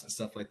playoffs and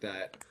stuff like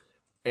that?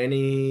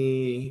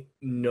 Any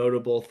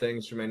notable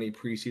things from any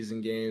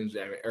preseason games,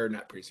 or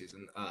not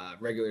preseason,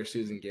 regular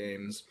season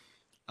games?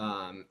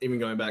 Even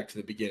going back to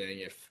the beginning,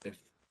 if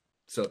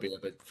so be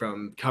it, but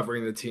from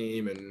covering the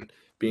team and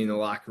being in the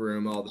locker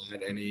room, all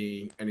that,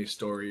 any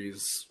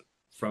stories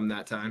from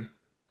that time?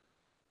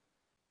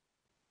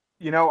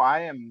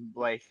 I am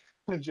like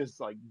just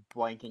like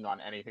blanking on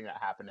anything that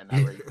happened in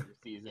that regular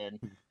season.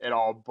 It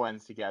all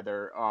blends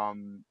together. I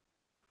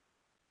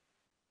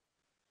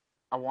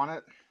want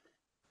to.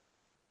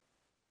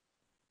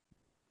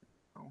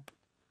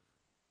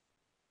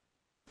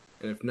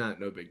 And if not,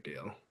 no big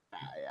deal.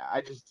 Yeah,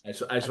 I just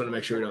want to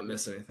make sure we don't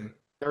miss anything.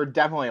 There were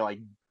definitely like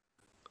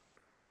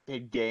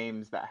big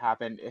games that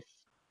happened.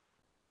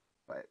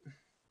 But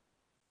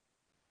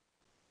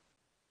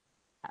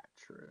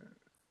true.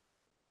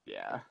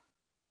 Yeah.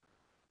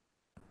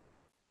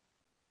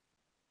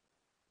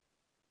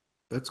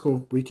 That's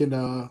cool. We can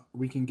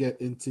get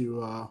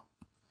into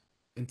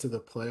the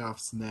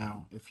playoffs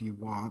now if you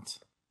want.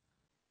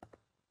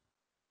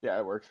 Yeah,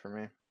 it works for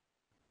me.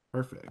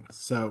 Perfect.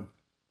 So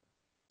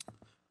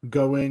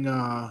going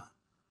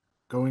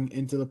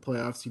into the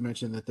playoffs, you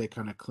mentioned that they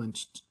kind of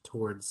clinched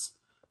towards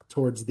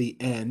the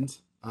end.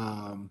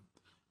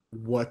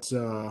 What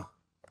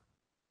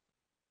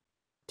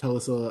tell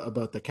us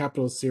about the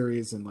Capitals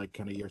series and like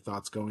kind of your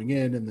thoughts going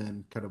in, and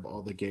then kind of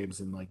all the games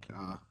and like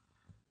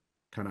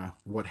kind of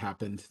what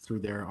happened through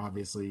there.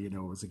 Obviously, it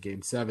was a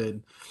game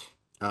 7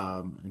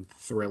 and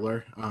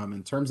thriller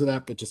in terms of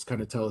that, but just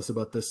kind of tell us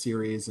about this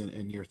series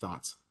and your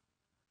thoughts.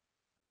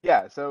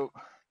 Yeah, so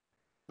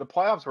the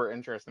playoffs were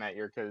interesting that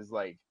year because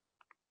like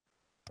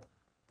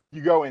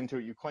you go into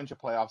it, you clinch a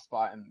playoff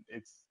spot, and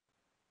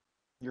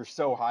you're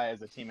so high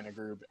as a team in a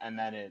group, and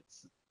then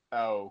it's,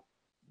 oh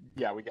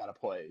yeah, we got to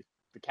play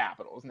the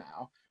Capitals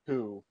now,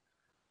 who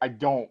I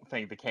don't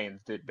think the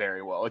Canes did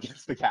very well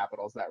against the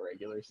Capitals that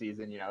regular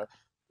season.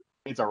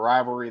 It's a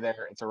rivalry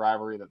there. It's a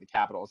rivalry that the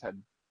Capitals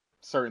had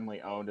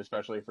certainly owned,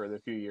 especially for the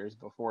few years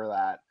before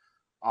that.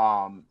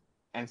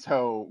 And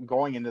so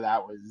going into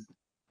that was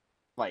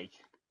like,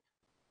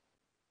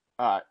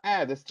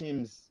 this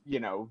team's,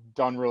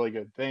 done really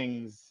good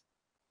things.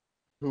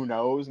 Who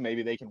knows?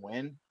 Maybe they can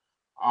win.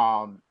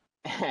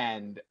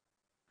 And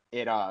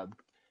it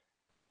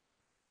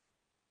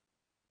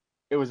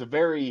it was a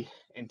very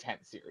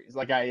intense series.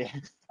 Like I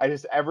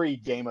just every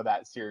game of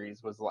that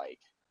series was like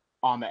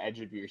on the edge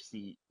of your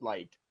seat,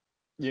 like,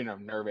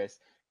 nervous.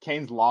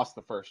 Canes lost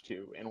the first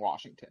 2 in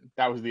Washington.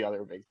 That was the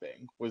other big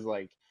thing. Was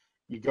like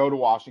you go to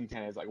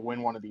Washington, it's like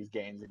win one of these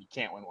games and you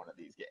can't win one of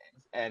these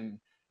games. And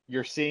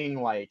you're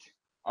seeing like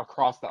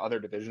across the other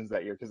divisions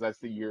that year, because that's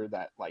the year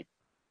that like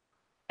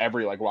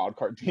every like wild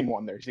card team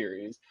won their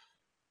series.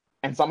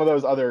 And some of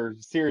those other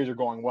series are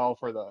going well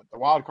for the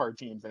wild card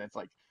teams, and it's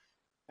like,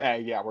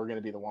 yeah, we're going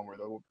to be the one where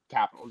the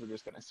Capitals are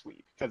just going to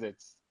sweep because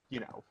it's,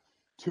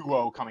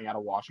 2-0 coming out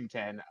of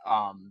Washington.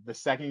 The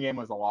second game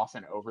was a loss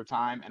in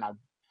overtime, and I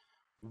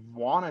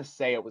want to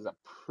say it was a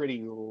pretty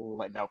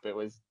nope, it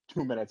was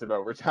 2 minutes of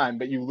overtime,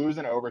 but you lose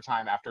in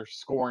overtime after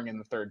scoring in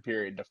the third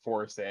period to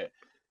force it.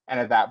 And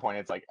at that point,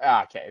 it's like,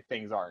 okay,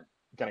 things aren't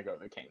going to go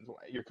the Canes'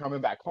 way. You're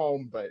coming back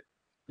home, but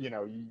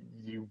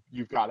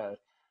you've got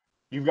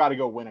to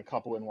go win a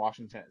couple in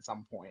Washington at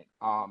some point.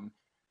 And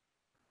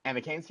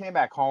the Canes came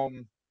back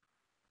home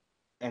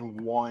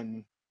and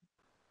won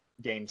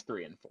games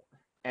 3 and 4,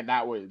 and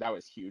that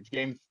was huge.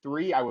 Game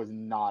 3, I was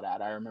not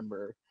at. I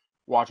remember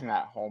watching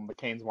that at home. The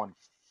Canes won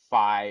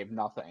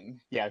 5-0.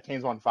 Yeah, the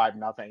Canes won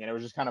 5-0, and it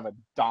was just kind of a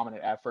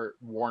dominant effort.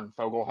 Warren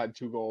Fogle had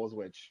 2 goals,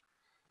 which,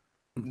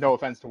 no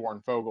offense to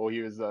Warren Fogle,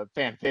 he was a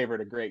fan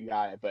favorite, a great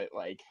guy, but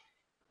like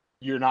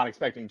you're not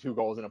expecting 2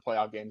 goals in a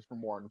playoff games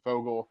from Warren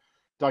Fogle.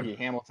 Dougie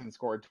Hamilton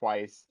scored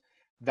twice.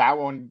 That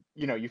one,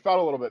 you felt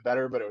a little bit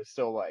better, but it was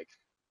still like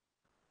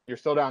you're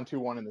still down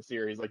 2-1 in the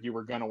series. Like you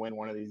were going to win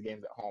one of these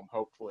games at home,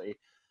 hopefully.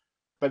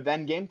 But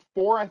then game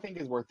 4, I think,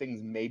 is where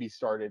things maybe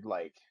started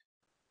like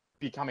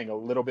becoming a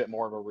little bit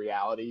more of a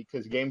reality,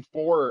 because game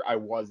 4, I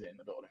was in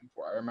the building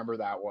for. I remember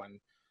that one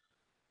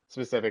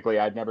specifically.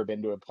 I'd never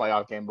been to a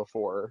playoff game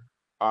before.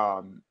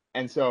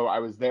 And so I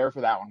was there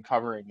for that one,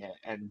 covering it,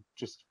 and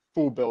just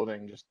full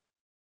building, just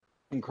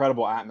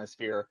incredible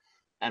atmosphere.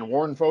 And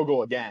Warren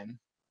Fogle again,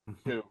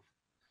 who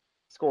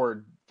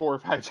scored 4 or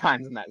 5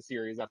 times in that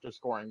series after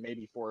scoring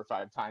maybe 4 or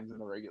 5 times in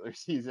the regular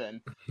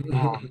season.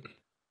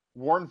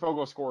 Warren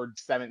Fogle scored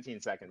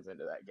 17 seconds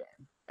into that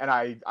game. And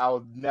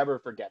I'll never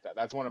forget that.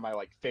 That's one of my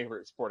like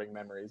favorite sporting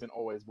memories and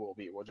always will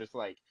be. Well, just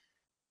like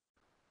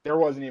there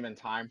wasn't even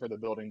time for the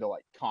building to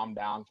like calm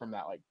down from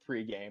that like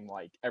pregame,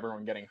 like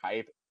everyone getting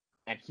hype,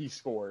 and he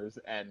scores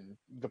and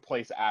the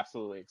place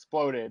absolutely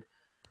exploded.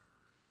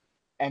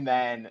 And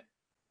then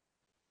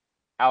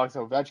Alex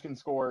Ovechkin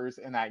scores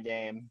in that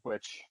game,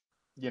 which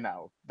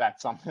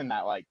that's something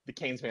that like the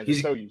Canes fans are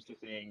so used to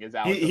seeing is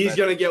Alex he's Ovechkin.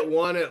 Gonna get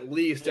one at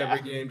least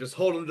every game. Just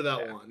hold him to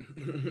that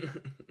one.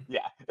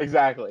 Yeah,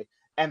 exactly.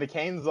 And the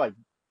Canes like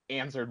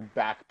answered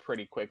back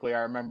pretty quickly.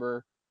 I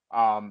remember,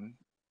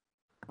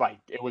 like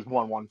it was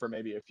 1-1 for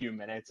maybe a few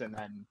minutes, and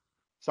then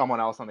someone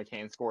else on the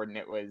Canes scored, and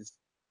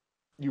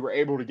you were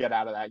able to get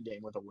out of that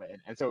game with a win.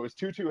 And so it was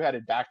 2-2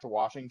 headed back to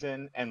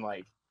Washington, and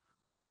like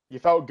you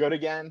felt good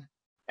again.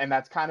 And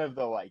that's kind of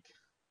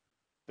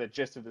the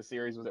gist of the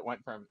series was it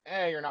went from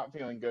you're not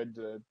feeling good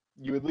to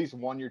you at least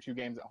won your 2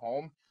 games at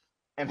home,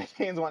 and the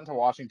Canes went to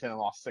Washington and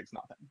lost 6-0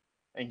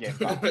 in Game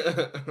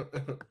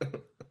 5.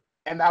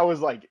 And that was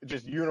like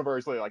just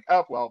universally like,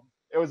 oh well,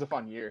 it was a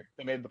fun year.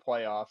 They made the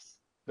playoffs.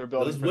 They're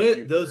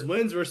building those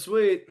wins were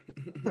sweet.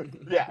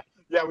 yeah,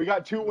 we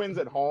got 2 wins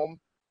at home.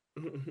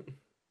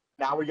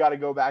 Now we got to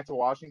go back to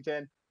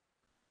Washington.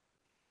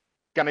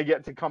 Gonna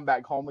get to come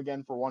back home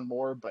again for one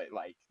more, but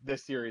like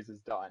this series is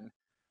done.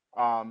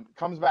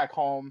 Comes back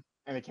home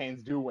and the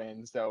Canes do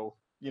win, so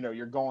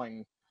you're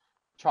going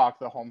chalk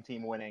the home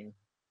team winning,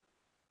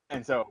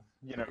 and so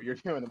you're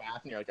doing the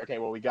math and you're like, okay,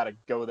 well we got to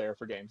go there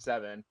for Game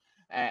 7,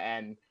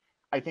 and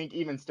I think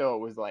even still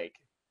it was like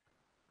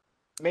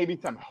maybe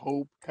some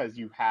hope because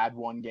you had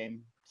won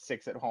Game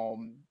 6 at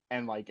home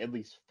and like at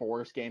least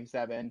forced Game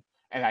 7,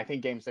 and I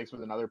think Game 6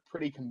 was another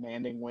pretty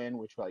commanding win,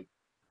 which like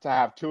to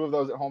have 2 of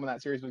those at home in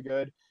that series was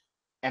good,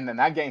 and then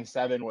that Game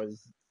 7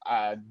 was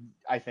I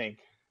think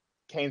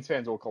Canes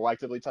fans will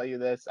collectively tell you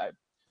this,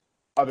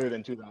 other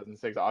than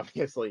 2006,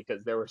 obviously,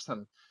 because there were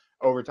some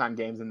overtime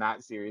games in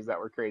that series that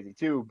were crazy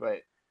too. But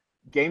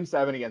Game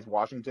 7 against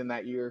Washington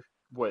that year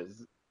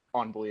was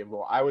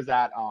unbelievable. I was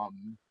at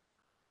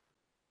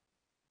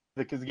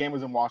because the game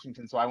was in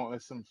Washington, so I went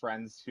with some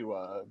friends to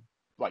a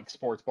like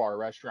sports bar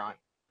restaurant,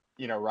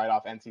 right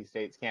off NC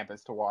State's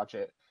campus to watch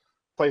it.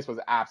 Place was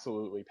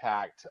absolutely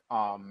packed,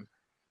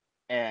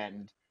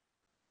 and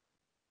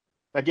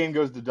that game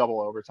goes to double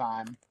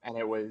overtime, and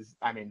it was,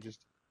 I mean,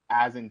 just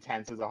as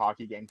intense as a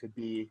hockey game could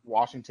be.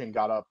 Washington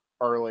got up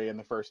early in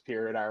the first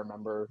period. I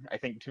remember, I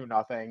think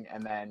 2-0,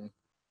 and then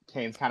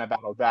Canes kind of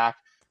battled back.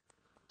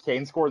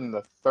 Canes scored in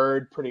the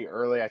third pretty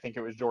early. I think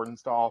it was Jordan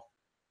Staal.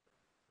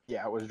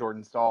 Yeah, it was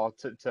Jordan Staal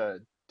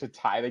to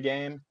tie the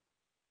game,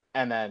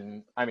 and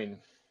then I mean,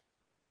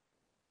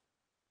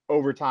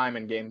 overtime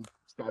in Game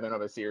 7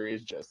 of a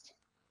series, just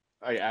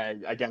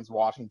against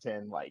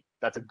Washington, like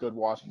that's a good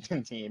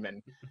Washington team,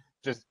 and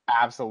just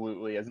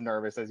absolutely as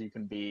nervous as you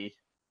can be.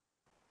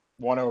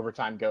 One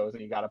overtime goes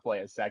and you got to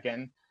play a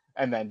second,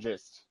 and then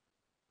just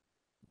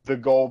the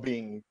goal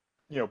being,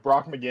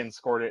 Brock McGinn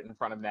scored it in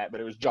front of net,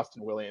 but it was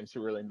Justin Williams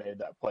who really made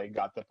that play,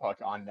 got the puck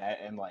on net,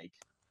 and like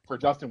for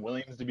Justin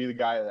Williams to be the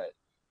guy that,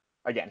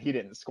 again, he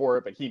didn't score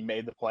it, but he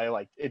made the play,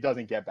 like it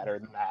doesn't get better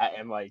than that.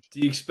 And like, do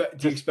you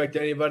expect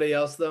anybody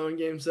else though in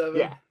Game 7?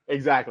 Yeah,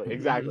 exactly.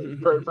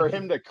 For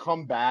him to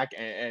come back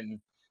and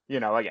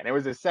again, it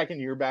was his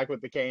second year back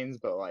with the Canes,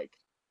 but like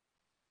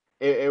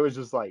it was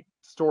just like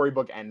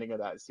storybook ending of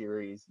that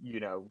series.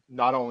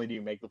 Not only do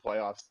you make the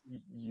playoffs,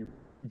 you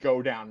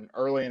go down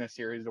early in a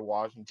series to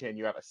Washington,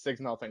 you have a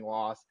 6-0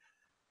 loss,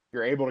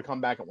 you're able to come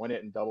back and win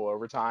it in double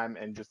overtime,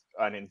 and just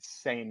an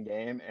insane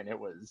game. And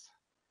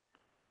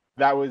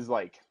that was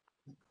like,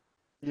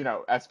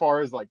 as far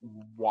as like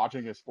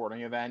watching a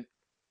sporting event,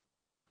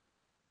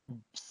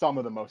 some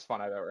of the most fun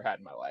I've ever had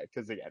in my life.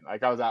 Because again,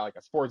 like I was at like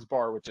a sports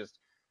bar with just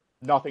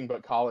nothing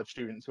but college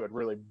students who had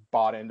really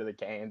bought into the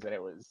Canes, and it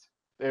was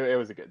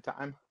a good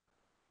time.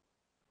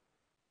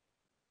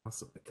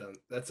 Awesome.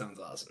 That sounds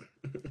awesome.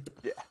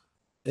 Yeah.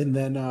 And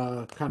then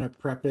kind of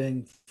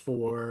prepping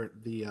for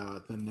the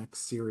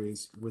next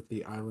series with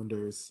the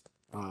Islanders.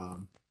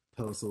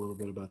 Tell us a little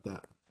bit about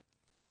that.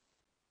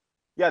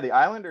 Yeah, the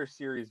Islanders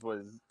series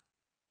was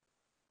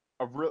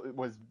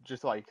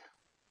just like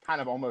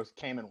kind of almost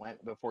came and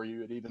went before you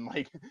would even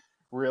like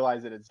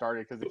realize it had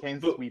started, because the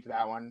Canes sweep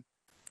that one.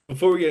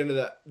 Before we get into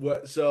that,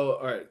 all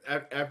right,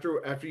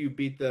 after you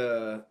beat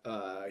the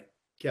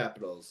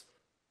Capitals,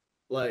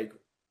 like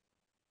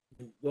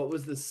what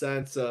was the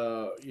sense,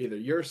 either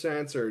your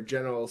sense or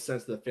general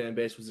sense of the fan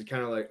base? Was it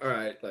kind of like, all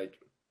right, like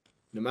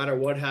no matter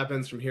what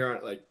happens from here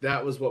on, like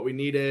that was what we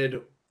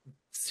needed,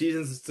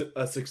 season's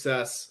a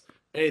success,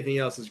 anything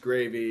else is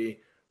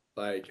gravy?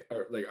 Like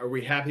are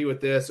we happy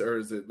with this, or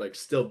is it like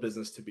still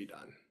business to be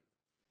done?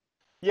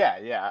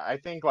 Yeah, I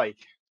think like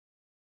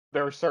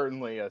there was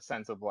certainly a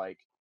sense of like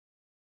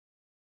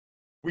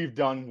we've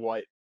done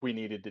what we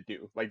needed to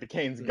do. Like the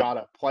Canes got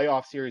a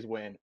playoff series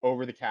win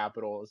over the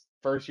Capitals,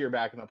 first year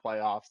back in the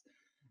playoffs.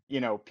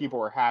 people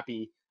were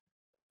happy.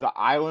 The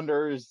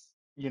Islanders,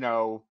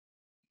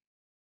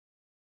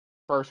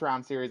 first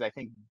round series, I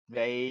think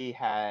they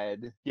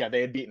had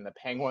beaten the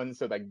Penguins,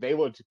 so like they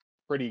looked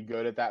pretty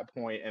good at that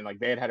point, and like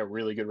they had a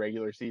really good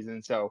regular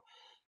season. So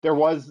there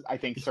was, I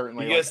think,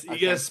 certainly You like guys,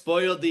 you guys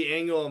spoiled the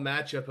annual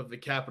matchup of the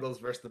Capitals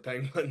versus the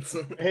Penguins.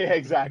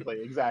 exactly.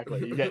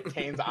 You get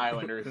Canes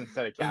Islanders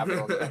instead of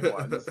Capitals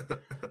Penguins.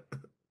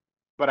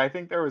 But I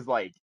think there was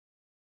like,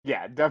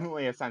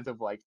 definitely a sense of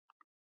like,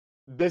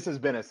 this has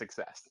been a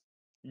success.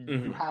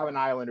 You have an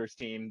Islanders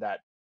team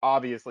that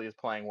obviously is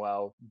playing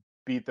well,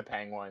 beat the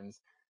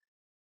Penguins.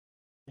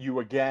 They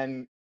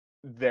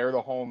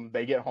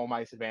get home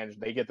ice advantage.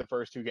 They get the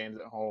first 2 games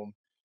at home,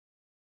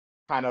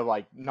 kind of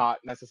like not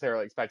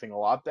necessarily expecting a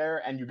lot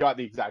there. And you got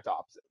the exact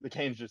opposite. The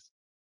Canes just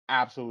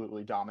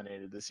absolutely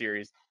dominated the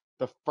series.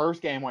 The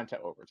first game went to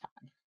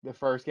overtime. The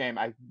first game,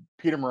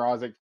 Peter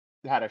Mrazek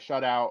had a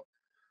shutout.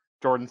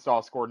 Jordan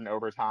Staal scored in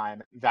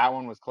overtime. That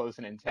one was close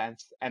and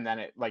intense, and then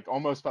it like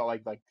almost felt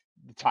like the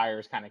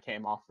tires kind of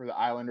came off for the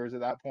Islanders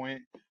at that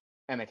point,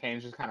 and the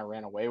Canes just kind of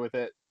ran away with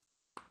it.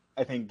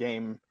 I think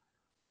game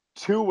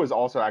 2 was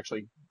also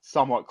actually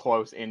somewhat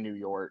close in New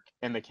York,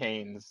 and the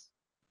Canes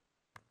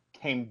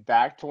came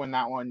back to win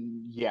that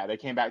one. Yeah, they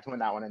came back to win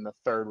that one in the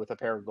third with a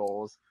pair of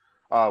goals.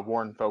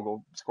 Warren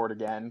Fogle scored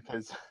again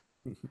because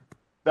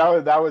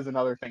that was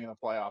another thing in the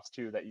playoffs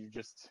too that you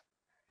just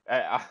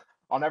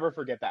I'll never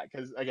forget that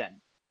because again,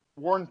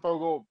 Warren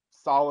Fogle,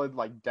 solid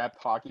like depth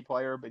hockey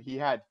player, but he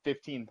had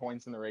 15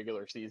 points in the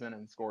regular season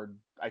and scored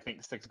I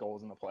think 6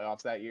 goals in the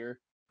playoffs that year.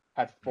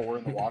 Had 4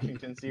 in the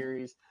Washington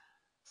series.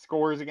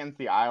 Scores against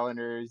the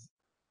Islanders,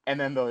 and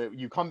then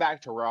you come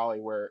back to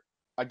Raleigh where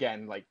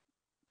again like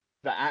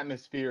the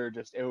atmosphere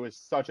it was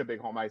such a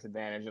big home ice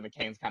advantage, and the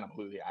Canes kind of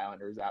blew the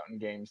Islanders out in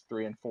games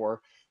 3 and 4.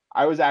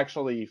 I was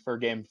actually for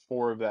game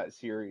 4 of that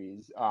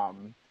series.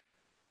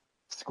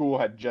 School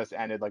had just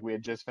ended, like we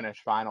had just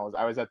finished finals.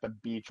 I was at the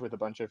beach with a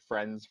bunch of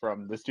friends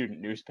from the student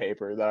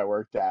newspaper that I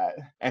worked at,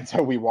 and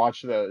so we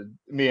watched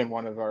me and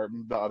one of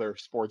the other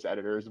sports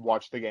editors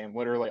watched the game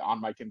literally on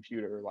my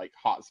computer, like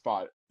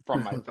hotspot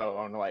from my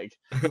phone, like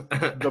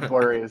the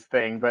blurriest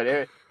thing. But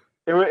it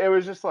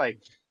was just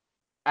like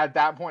at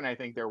that point I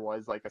think there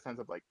was like a sense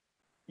of like,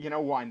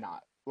 why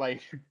not?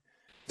 Like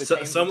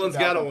someone's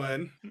got to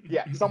win.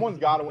 Yeah, someone's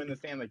got to win the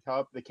Stanley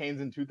Cup. The Canes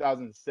in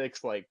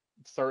 2006 like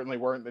certainly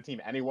weren't the team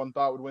anyone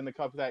thought would win the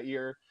cup that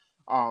year.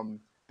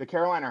 The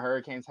Carolina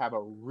Hurricanes have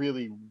a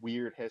really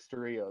weird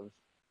history of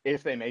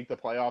if they make the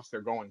playoffs,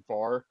 they're going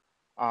far.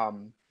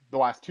 The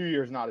last 2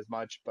 years, not as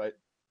much, but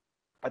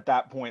at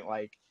that point,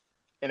 like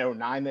in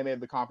 09, they made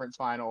the conference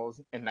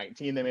finals. In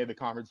 19, they made the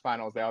conference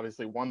finals. They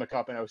obviously won the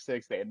cup in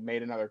 06. They had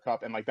made another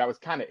cup, and like that was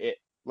kind of it.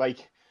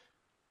 Like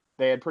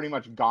they had pretty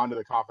much gone to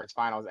the conference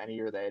finals any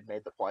year they had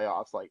made the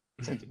playoffs, like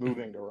since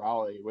moving to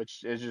Raleigh,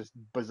 which is just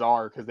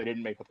bizarre because they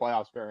didn't make the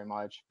playoffs very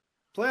much.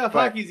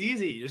 Hockey's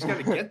easy. You just got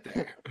to get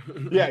there.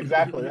 Yeah,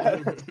 exactly.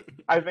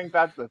 I think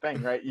that's the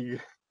thing, right?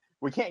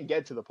 We can't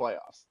get to the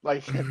playoffs.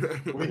 Like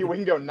we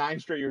can go 9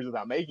 straight years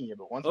without making it,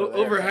 but once we're there,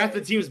 over half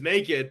the teams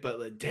make it, but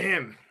like,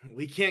 damn,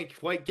 we can't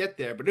quite get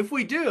there. But if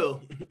we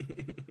do,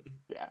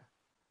 yeah,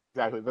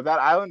 exactly. But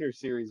that Islanders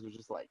series was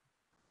just like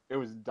it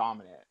was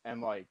dominant,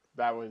 and like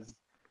that was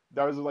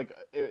like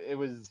it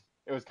was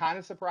kind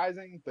of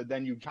surprising, but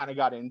then you kind of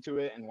got into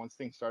it, and once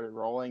things started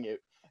rolling,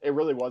 it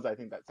really was, I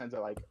think, that sense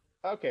of like,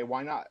 okay,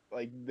 why not?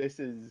 Like this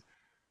is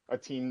a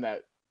team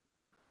that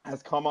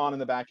has come on in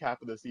the back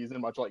half of the season,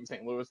 much like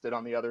St. Louis did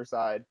on the other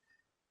side.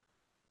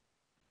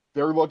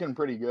 They're looking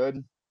pretty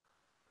good.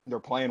 They're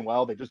playing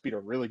well. They just beat a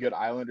really good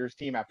Islanders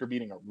team after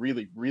beating a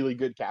really, really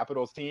good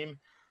Capitals team.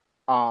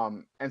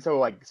 And so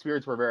like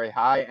spirits were very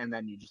high, and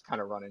then you just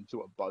kind of run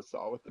into a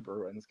buzzsaw with the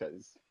Bruins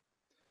because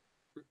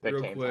the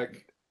real Canes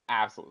quick,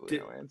 absolutely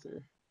no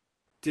answer.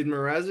 Did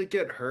Mrazek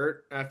get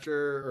hurt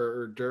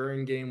after or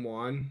during game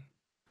 1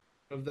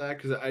 of that?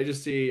 Because I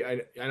just see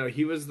I know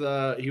he was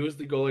the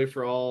goalie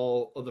for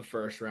all of the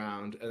first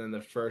round, and then the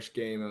first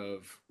game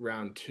of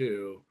round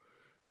 2,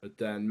 but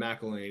then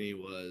McElhinney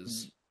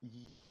was.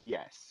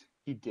 Yes,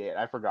 he did.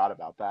 I forgot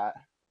about that.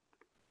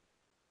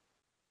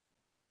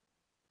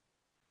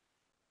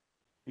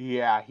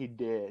 Yeah, he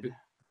did.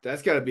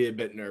 That's got to be a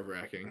bit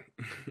nerve-wracking.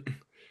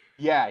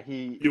 Yeah,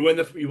 you win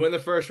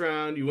the first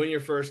round, you win your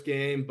first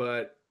game,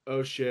 but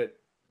oh shit,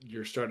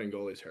 your starting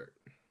goalie's hurt.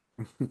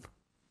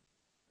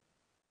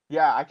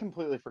 Yeah, I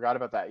completely forgot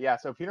about that. Yeah,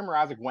 so Peter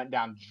Mrazek went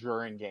down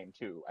during game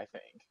 2,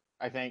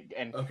 I think,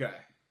 and okay.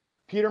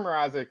 Peter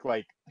Mrazek,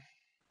 like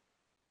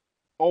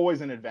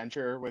always an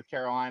adventure with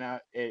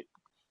Carolina.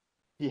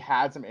 He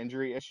had some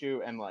injury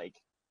issue, and like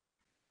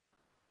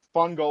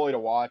fun goalie to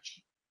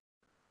watch.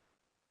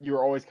 You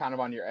were always kind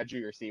of on your edge of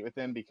your seat with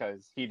him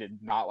because he did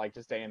not like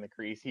to stay in the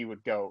crease. He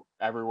would go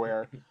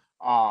everywhere.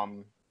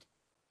 And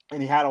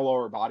he had a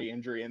lower body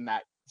injury in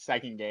that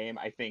second game,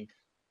 I think,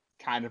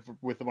 kind of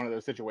with one of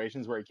those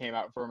situations where he came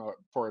out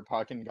for a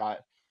puck and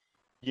got,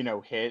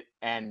 hit.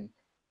 And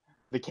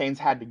the Canes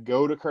had to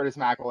go to Curtis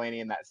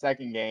McElhinney in that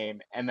second game.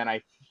 And then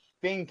I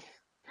think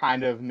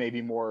kind of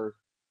maybe more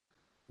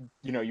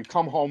you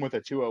come home with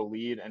a 2-0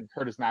 lead, and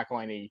Curtis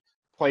McElhinney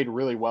played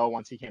really well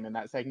once he came in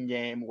that second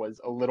game, was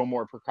a little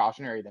more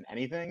precautionary than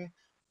anything.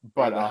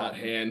 But the hot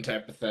hand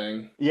type of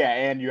thing. Yeah,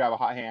 and you have a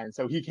hot hand.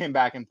 So he came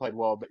back and played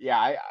well. But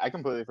yeah, I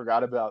completely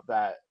forgot about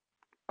that.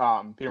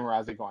 Peter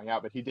Mrazek going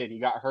out, but he did. He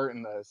got hurt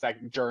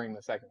during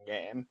the second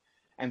game.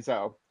 And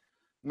so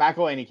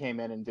McElhinney came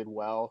in and did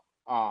well.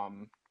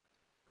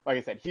 Like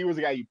I said, he was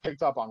a guy you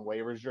picked up on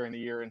waivers during the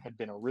year and had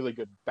been a really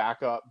good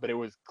backup, but it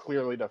was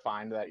clearly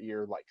defined that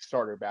year like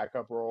starter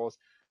backup roles.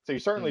 So you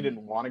certainly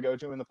didn't want to go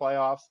to in the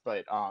playoffs,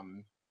 but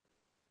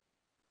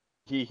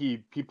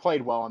he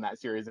played well in that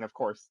series, and of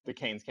course the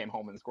Canes came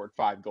home and scored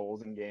 5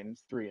 goals in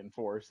games 3 and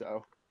 4,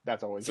 so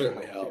that's always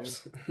certainly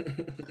helps.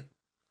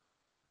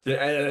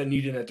 And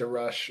you didn't have to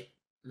rush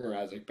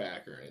Mrazek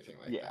back or anything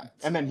like that.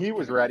 So, and then he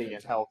was ready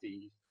and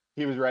healthy.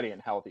 He was ready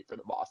and healthy for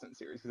the Boston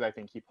series because I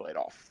think he played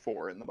all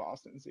 4 in the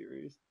Boston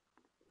series.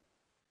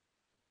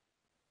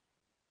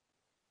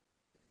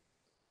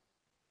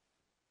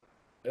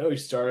 I know he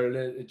started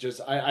it. It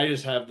just I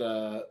just have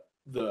the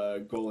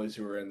goalies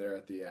who were in there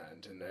at the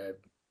end, and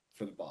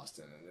for the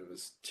Boston, and it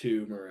was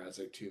 2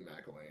 Mrazek, 2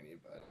 McElhinney,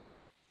 but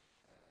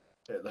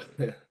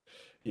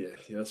yeah,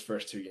 those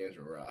first 2 games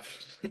were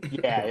rough.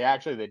 Yeah,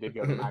 actually they did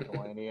go to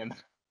McElhinney, and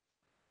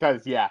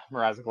because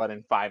Mrazek led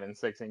in 5 and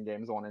 6 in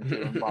games 1 and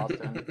 2 in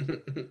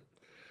Boston.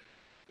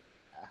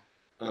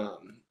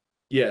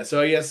 Yeah,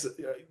 so I guess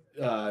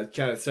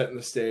kind of setting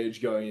the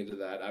stage going into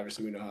that.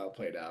 Obviously, we know how it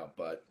played out,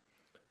 but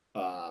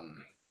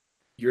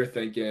you're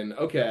thinking,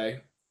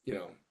 okay,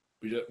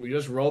 we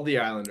just rolled the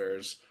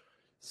Islanders.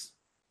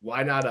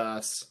 Why not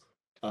us?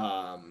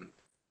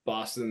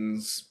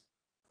 Boston's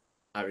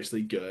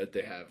obviously good.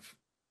 They have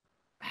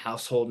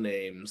household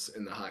names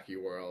in the hockey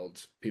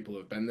world. People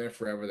have been there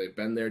forever. They've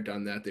been there,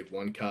 done that. They've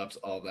won cups,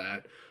 all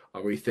that.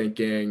 Are we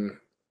thinking,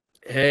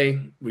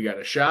 hey, we got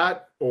a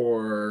shot,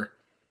 or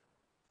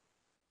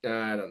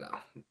I don't know.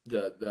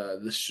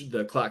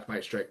 The clock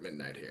might strike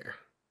midnight here.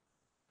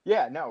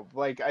 Yeah, no,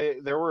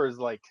 there was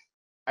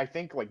I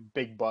think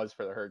big buzz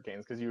for the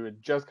Hurricanes because you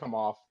had just come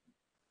off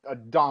a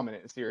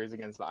dominant series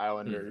against the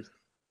Islanders.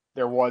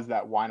 There was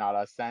that why not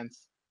us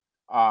sense.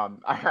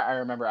 I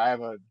remember I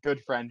have a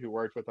good friend who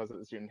worked with us at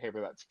the student paper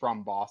that's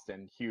from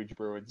Boston, huge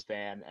Bruins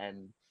fan,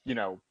 and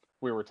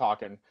we were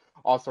talking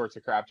all sorts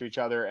of crap to each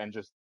other, and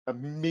just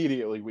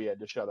immediately we had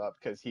to shut up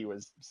because he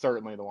was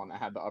certainly the one that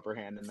had the upper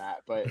hand in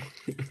that. But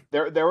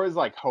there was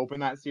hope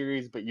in that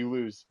series, but you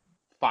lose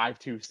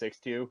 5-2,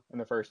 6-2 in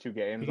the first 2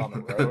 games on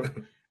the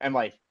road, and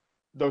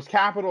those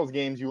Capitals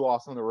games you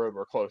lost on the road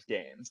were close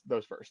games.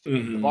 Those first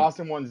 2, the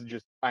Boston ones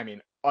just,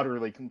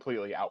 utterly,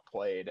 completely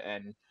outplayed.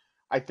 And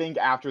I think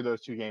after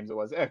those 2 games, it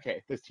was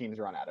okay. This team's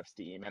run out of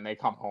steam, and they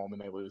come home and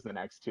they lose the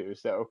next 2.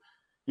 So,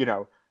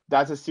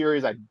 that's a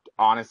series I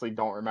honestly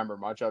don't remember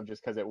much of,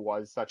 just because it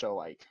was such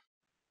a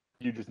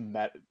you just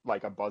met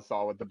a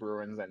buzzsaw with the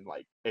Bruins, and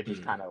it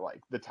just kind of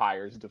the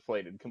tires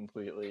deflated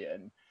completely,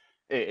 and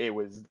it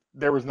was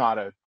there was not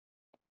a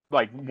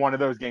one of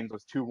those games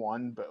was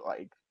 2-1, but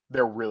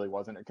there really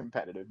wasn't a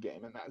competitive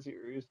game in that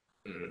series.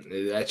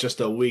 That's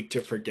just a week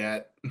to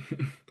forget.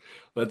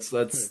 let's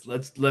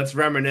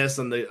reminisce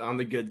on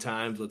the good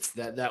times.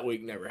 That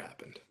week never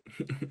happened.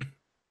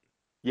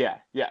 Yeah,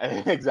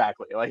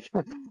 exactly.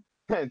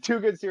 2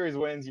 good series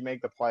wins, you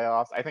make the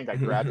playoffs. I think I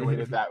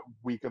graduated that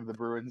week of the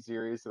Bruins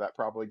series, so that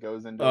probably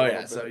goes into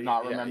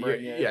not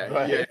remembering it.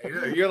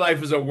 Yeah, your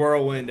life is a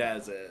whirlwind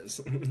as is.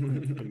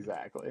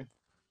 Exactly.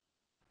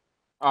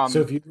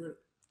 So if you were,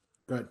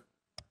 go ahead.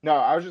 No,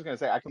 I was just gonna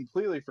say I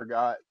completely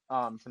forgot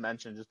to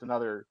mention just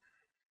another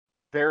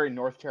very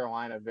North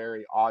Carolina,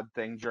 very odd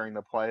thing during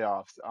the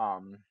playoffs.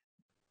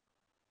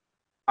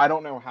 I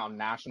don't know how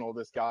national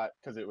this got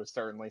because it was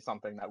certainly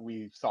something that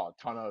we saw a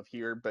ton of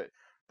here, but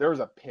there was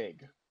a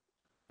pig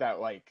that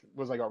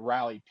was a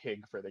rally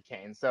pig for the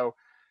Canes. So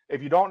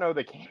if you don't know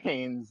the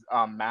Canes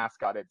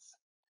mascot,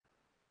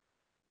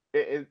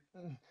 the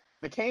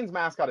Canes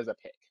mascot is a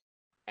pig,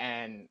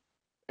 and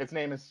its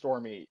name is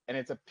Stormy, and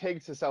it's a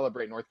pig to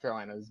celebrate North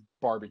Carolina's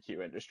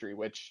barbecue industry,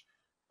 which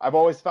I've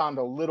always found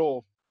a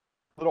little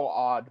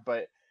odd,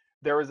 but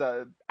there was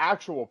a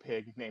actual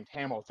pig named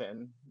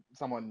Hamilton.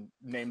 Someone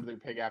named their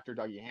pig after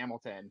Dougie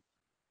Hamilton,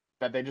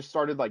 that they just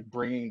started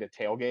bringing to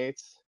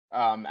tailgates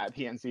at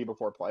PNC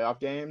before playoff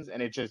games,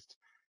 and it just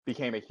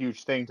became a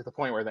huge thing to the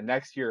point where the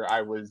next year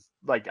I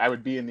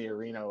would be in the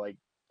arena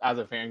as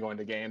a fan going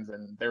to games,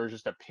 and there was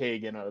just a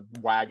pig in a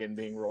wagon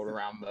being rolled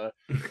around the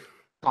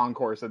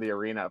concourse of the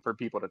arena for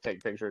people to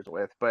take pictures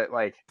with. But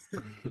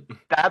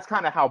that's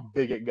kind of how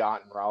big it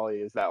got in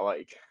Raleigh, is that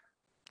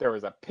there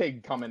was a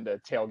pig coming to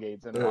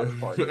tailgates and watch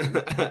parties.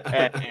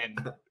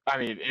 and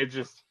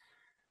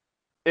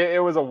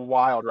it was a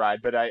wild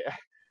ride, but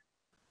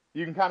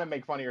you can kind of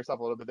make fun of yourself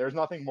a little bit. There's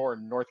nothing more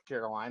North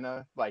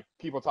Carolina.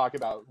 People talk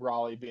about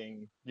Raleigh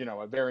being,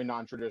 a very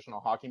non-traditional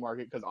hockey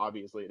market, because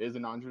obviously it is a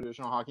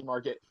non-traditional hockey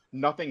market.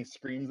 Nothing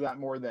screams that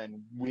more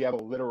than we have a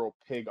literal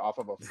pig off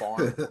of a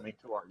farm coming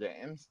to our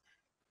games.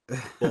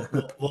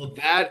 Well,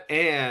 that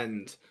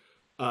and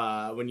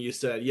when you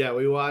said, yeah,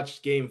 we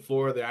watched game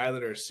 4 of the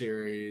Islanders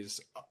series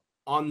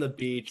on the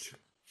beach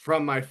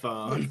from my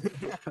phone,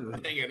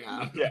 hanging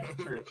out. Yeah,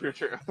 true.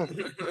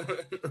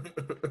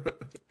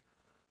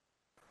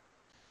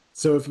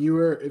 So if you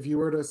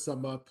were to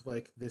sum up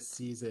like this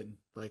season,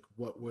 like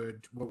what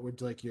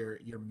would like your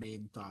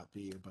main thought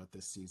be about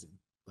this season?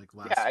 Like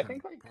last I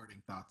think like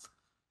parting thoughts.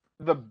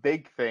 The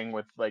big thing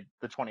with like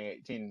the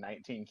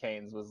 2018-19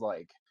 Canes was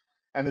like,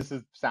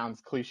 and sounds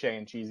cliche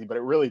and cheesy, but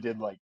it really did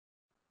like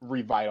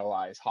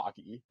revitalize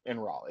hockey in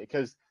Raleigh,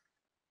 because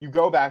you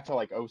go back to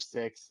like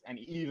 06 and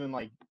even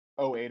like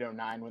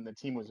 08-09 when the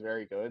team was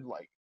very good,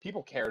 like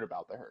people cared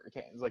about the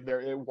Hurricanes. Like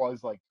it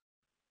was like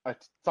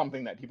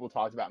something that people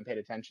talked about and paid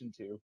attention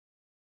to.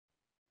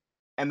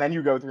 And then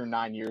you go through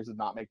 9 years of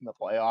not making the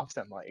playoffs,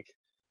 and like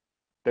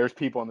there's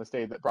people in the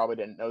state that probably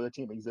didn't know the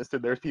team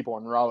existed. There's people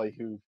in Raleigh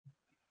who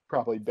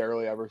probably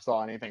barely ever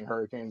saw anything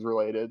Hurricanes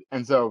related.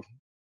 And so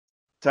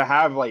to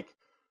have like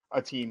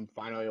a team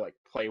finally like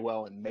play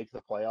well and make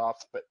the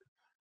playoffs, but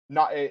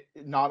not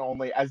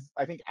only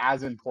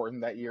as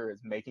important that year as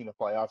making the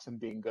playoffs and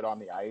being good on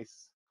the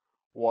ice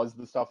was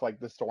the stuff like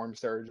the storm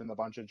surge and the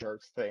bunch of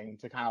jerks thing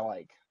to kind of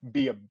like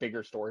be a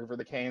bigger story for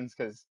the Canes,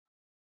 because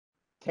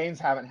Canes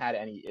haven't had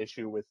any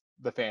issue with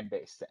the fan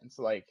base since.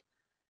 Like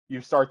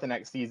you start the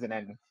next season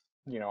and,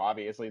 you know,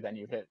 obviously then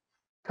you hit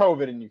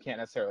COVID and you can't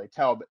necessarily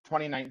tell, but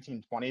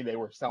 2019-20, they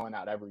were selling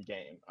out every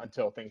game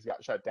until things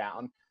got shut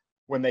down.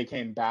 When they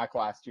came back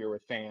last year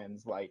with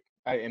fans, like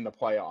in the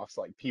playoffs,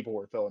 like people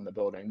were filling the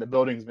building. The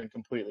building's been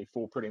completely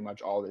full pretty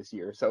much all this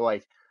year. So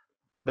like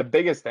the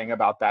biggest thing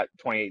about that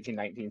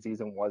 2018-19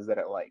 season was that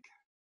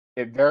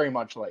it very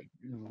much like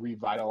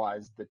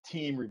revitalized the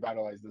team,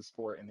 revitalized the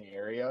sport in the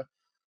area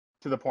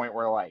to the point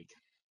where like,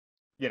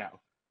 you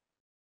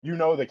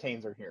know the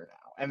Canes are here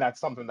now. And that's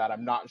something that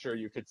I'm not sure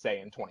you could say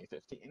in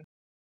 2015.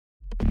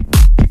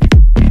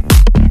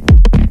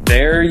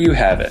 There you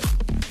have it.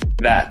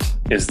 That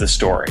is the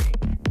story.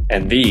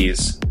 And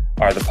these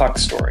are the Puck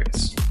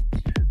Stories.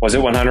 Was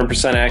it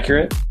 100%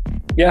 accurate?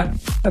 Yeah,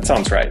 that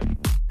sounds right.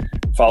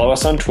 Follow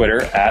us on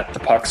Twitter at the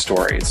Puck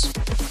Stories.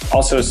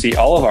 Also see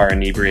all of our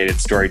inebriated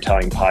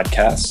storytelling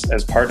podcasts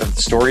as part of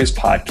the Stories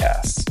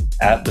Podcasts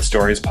at the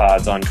Stories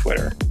Pods on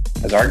Twitter,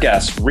 as our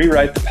guests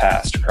rewrite the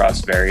past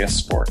across various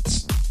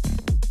sports.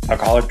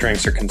 Alcoholic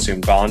drinks are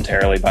consumed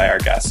voluntarily by our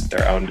guests at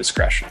their own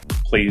discretion.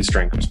 Please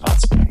drink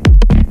responsibly.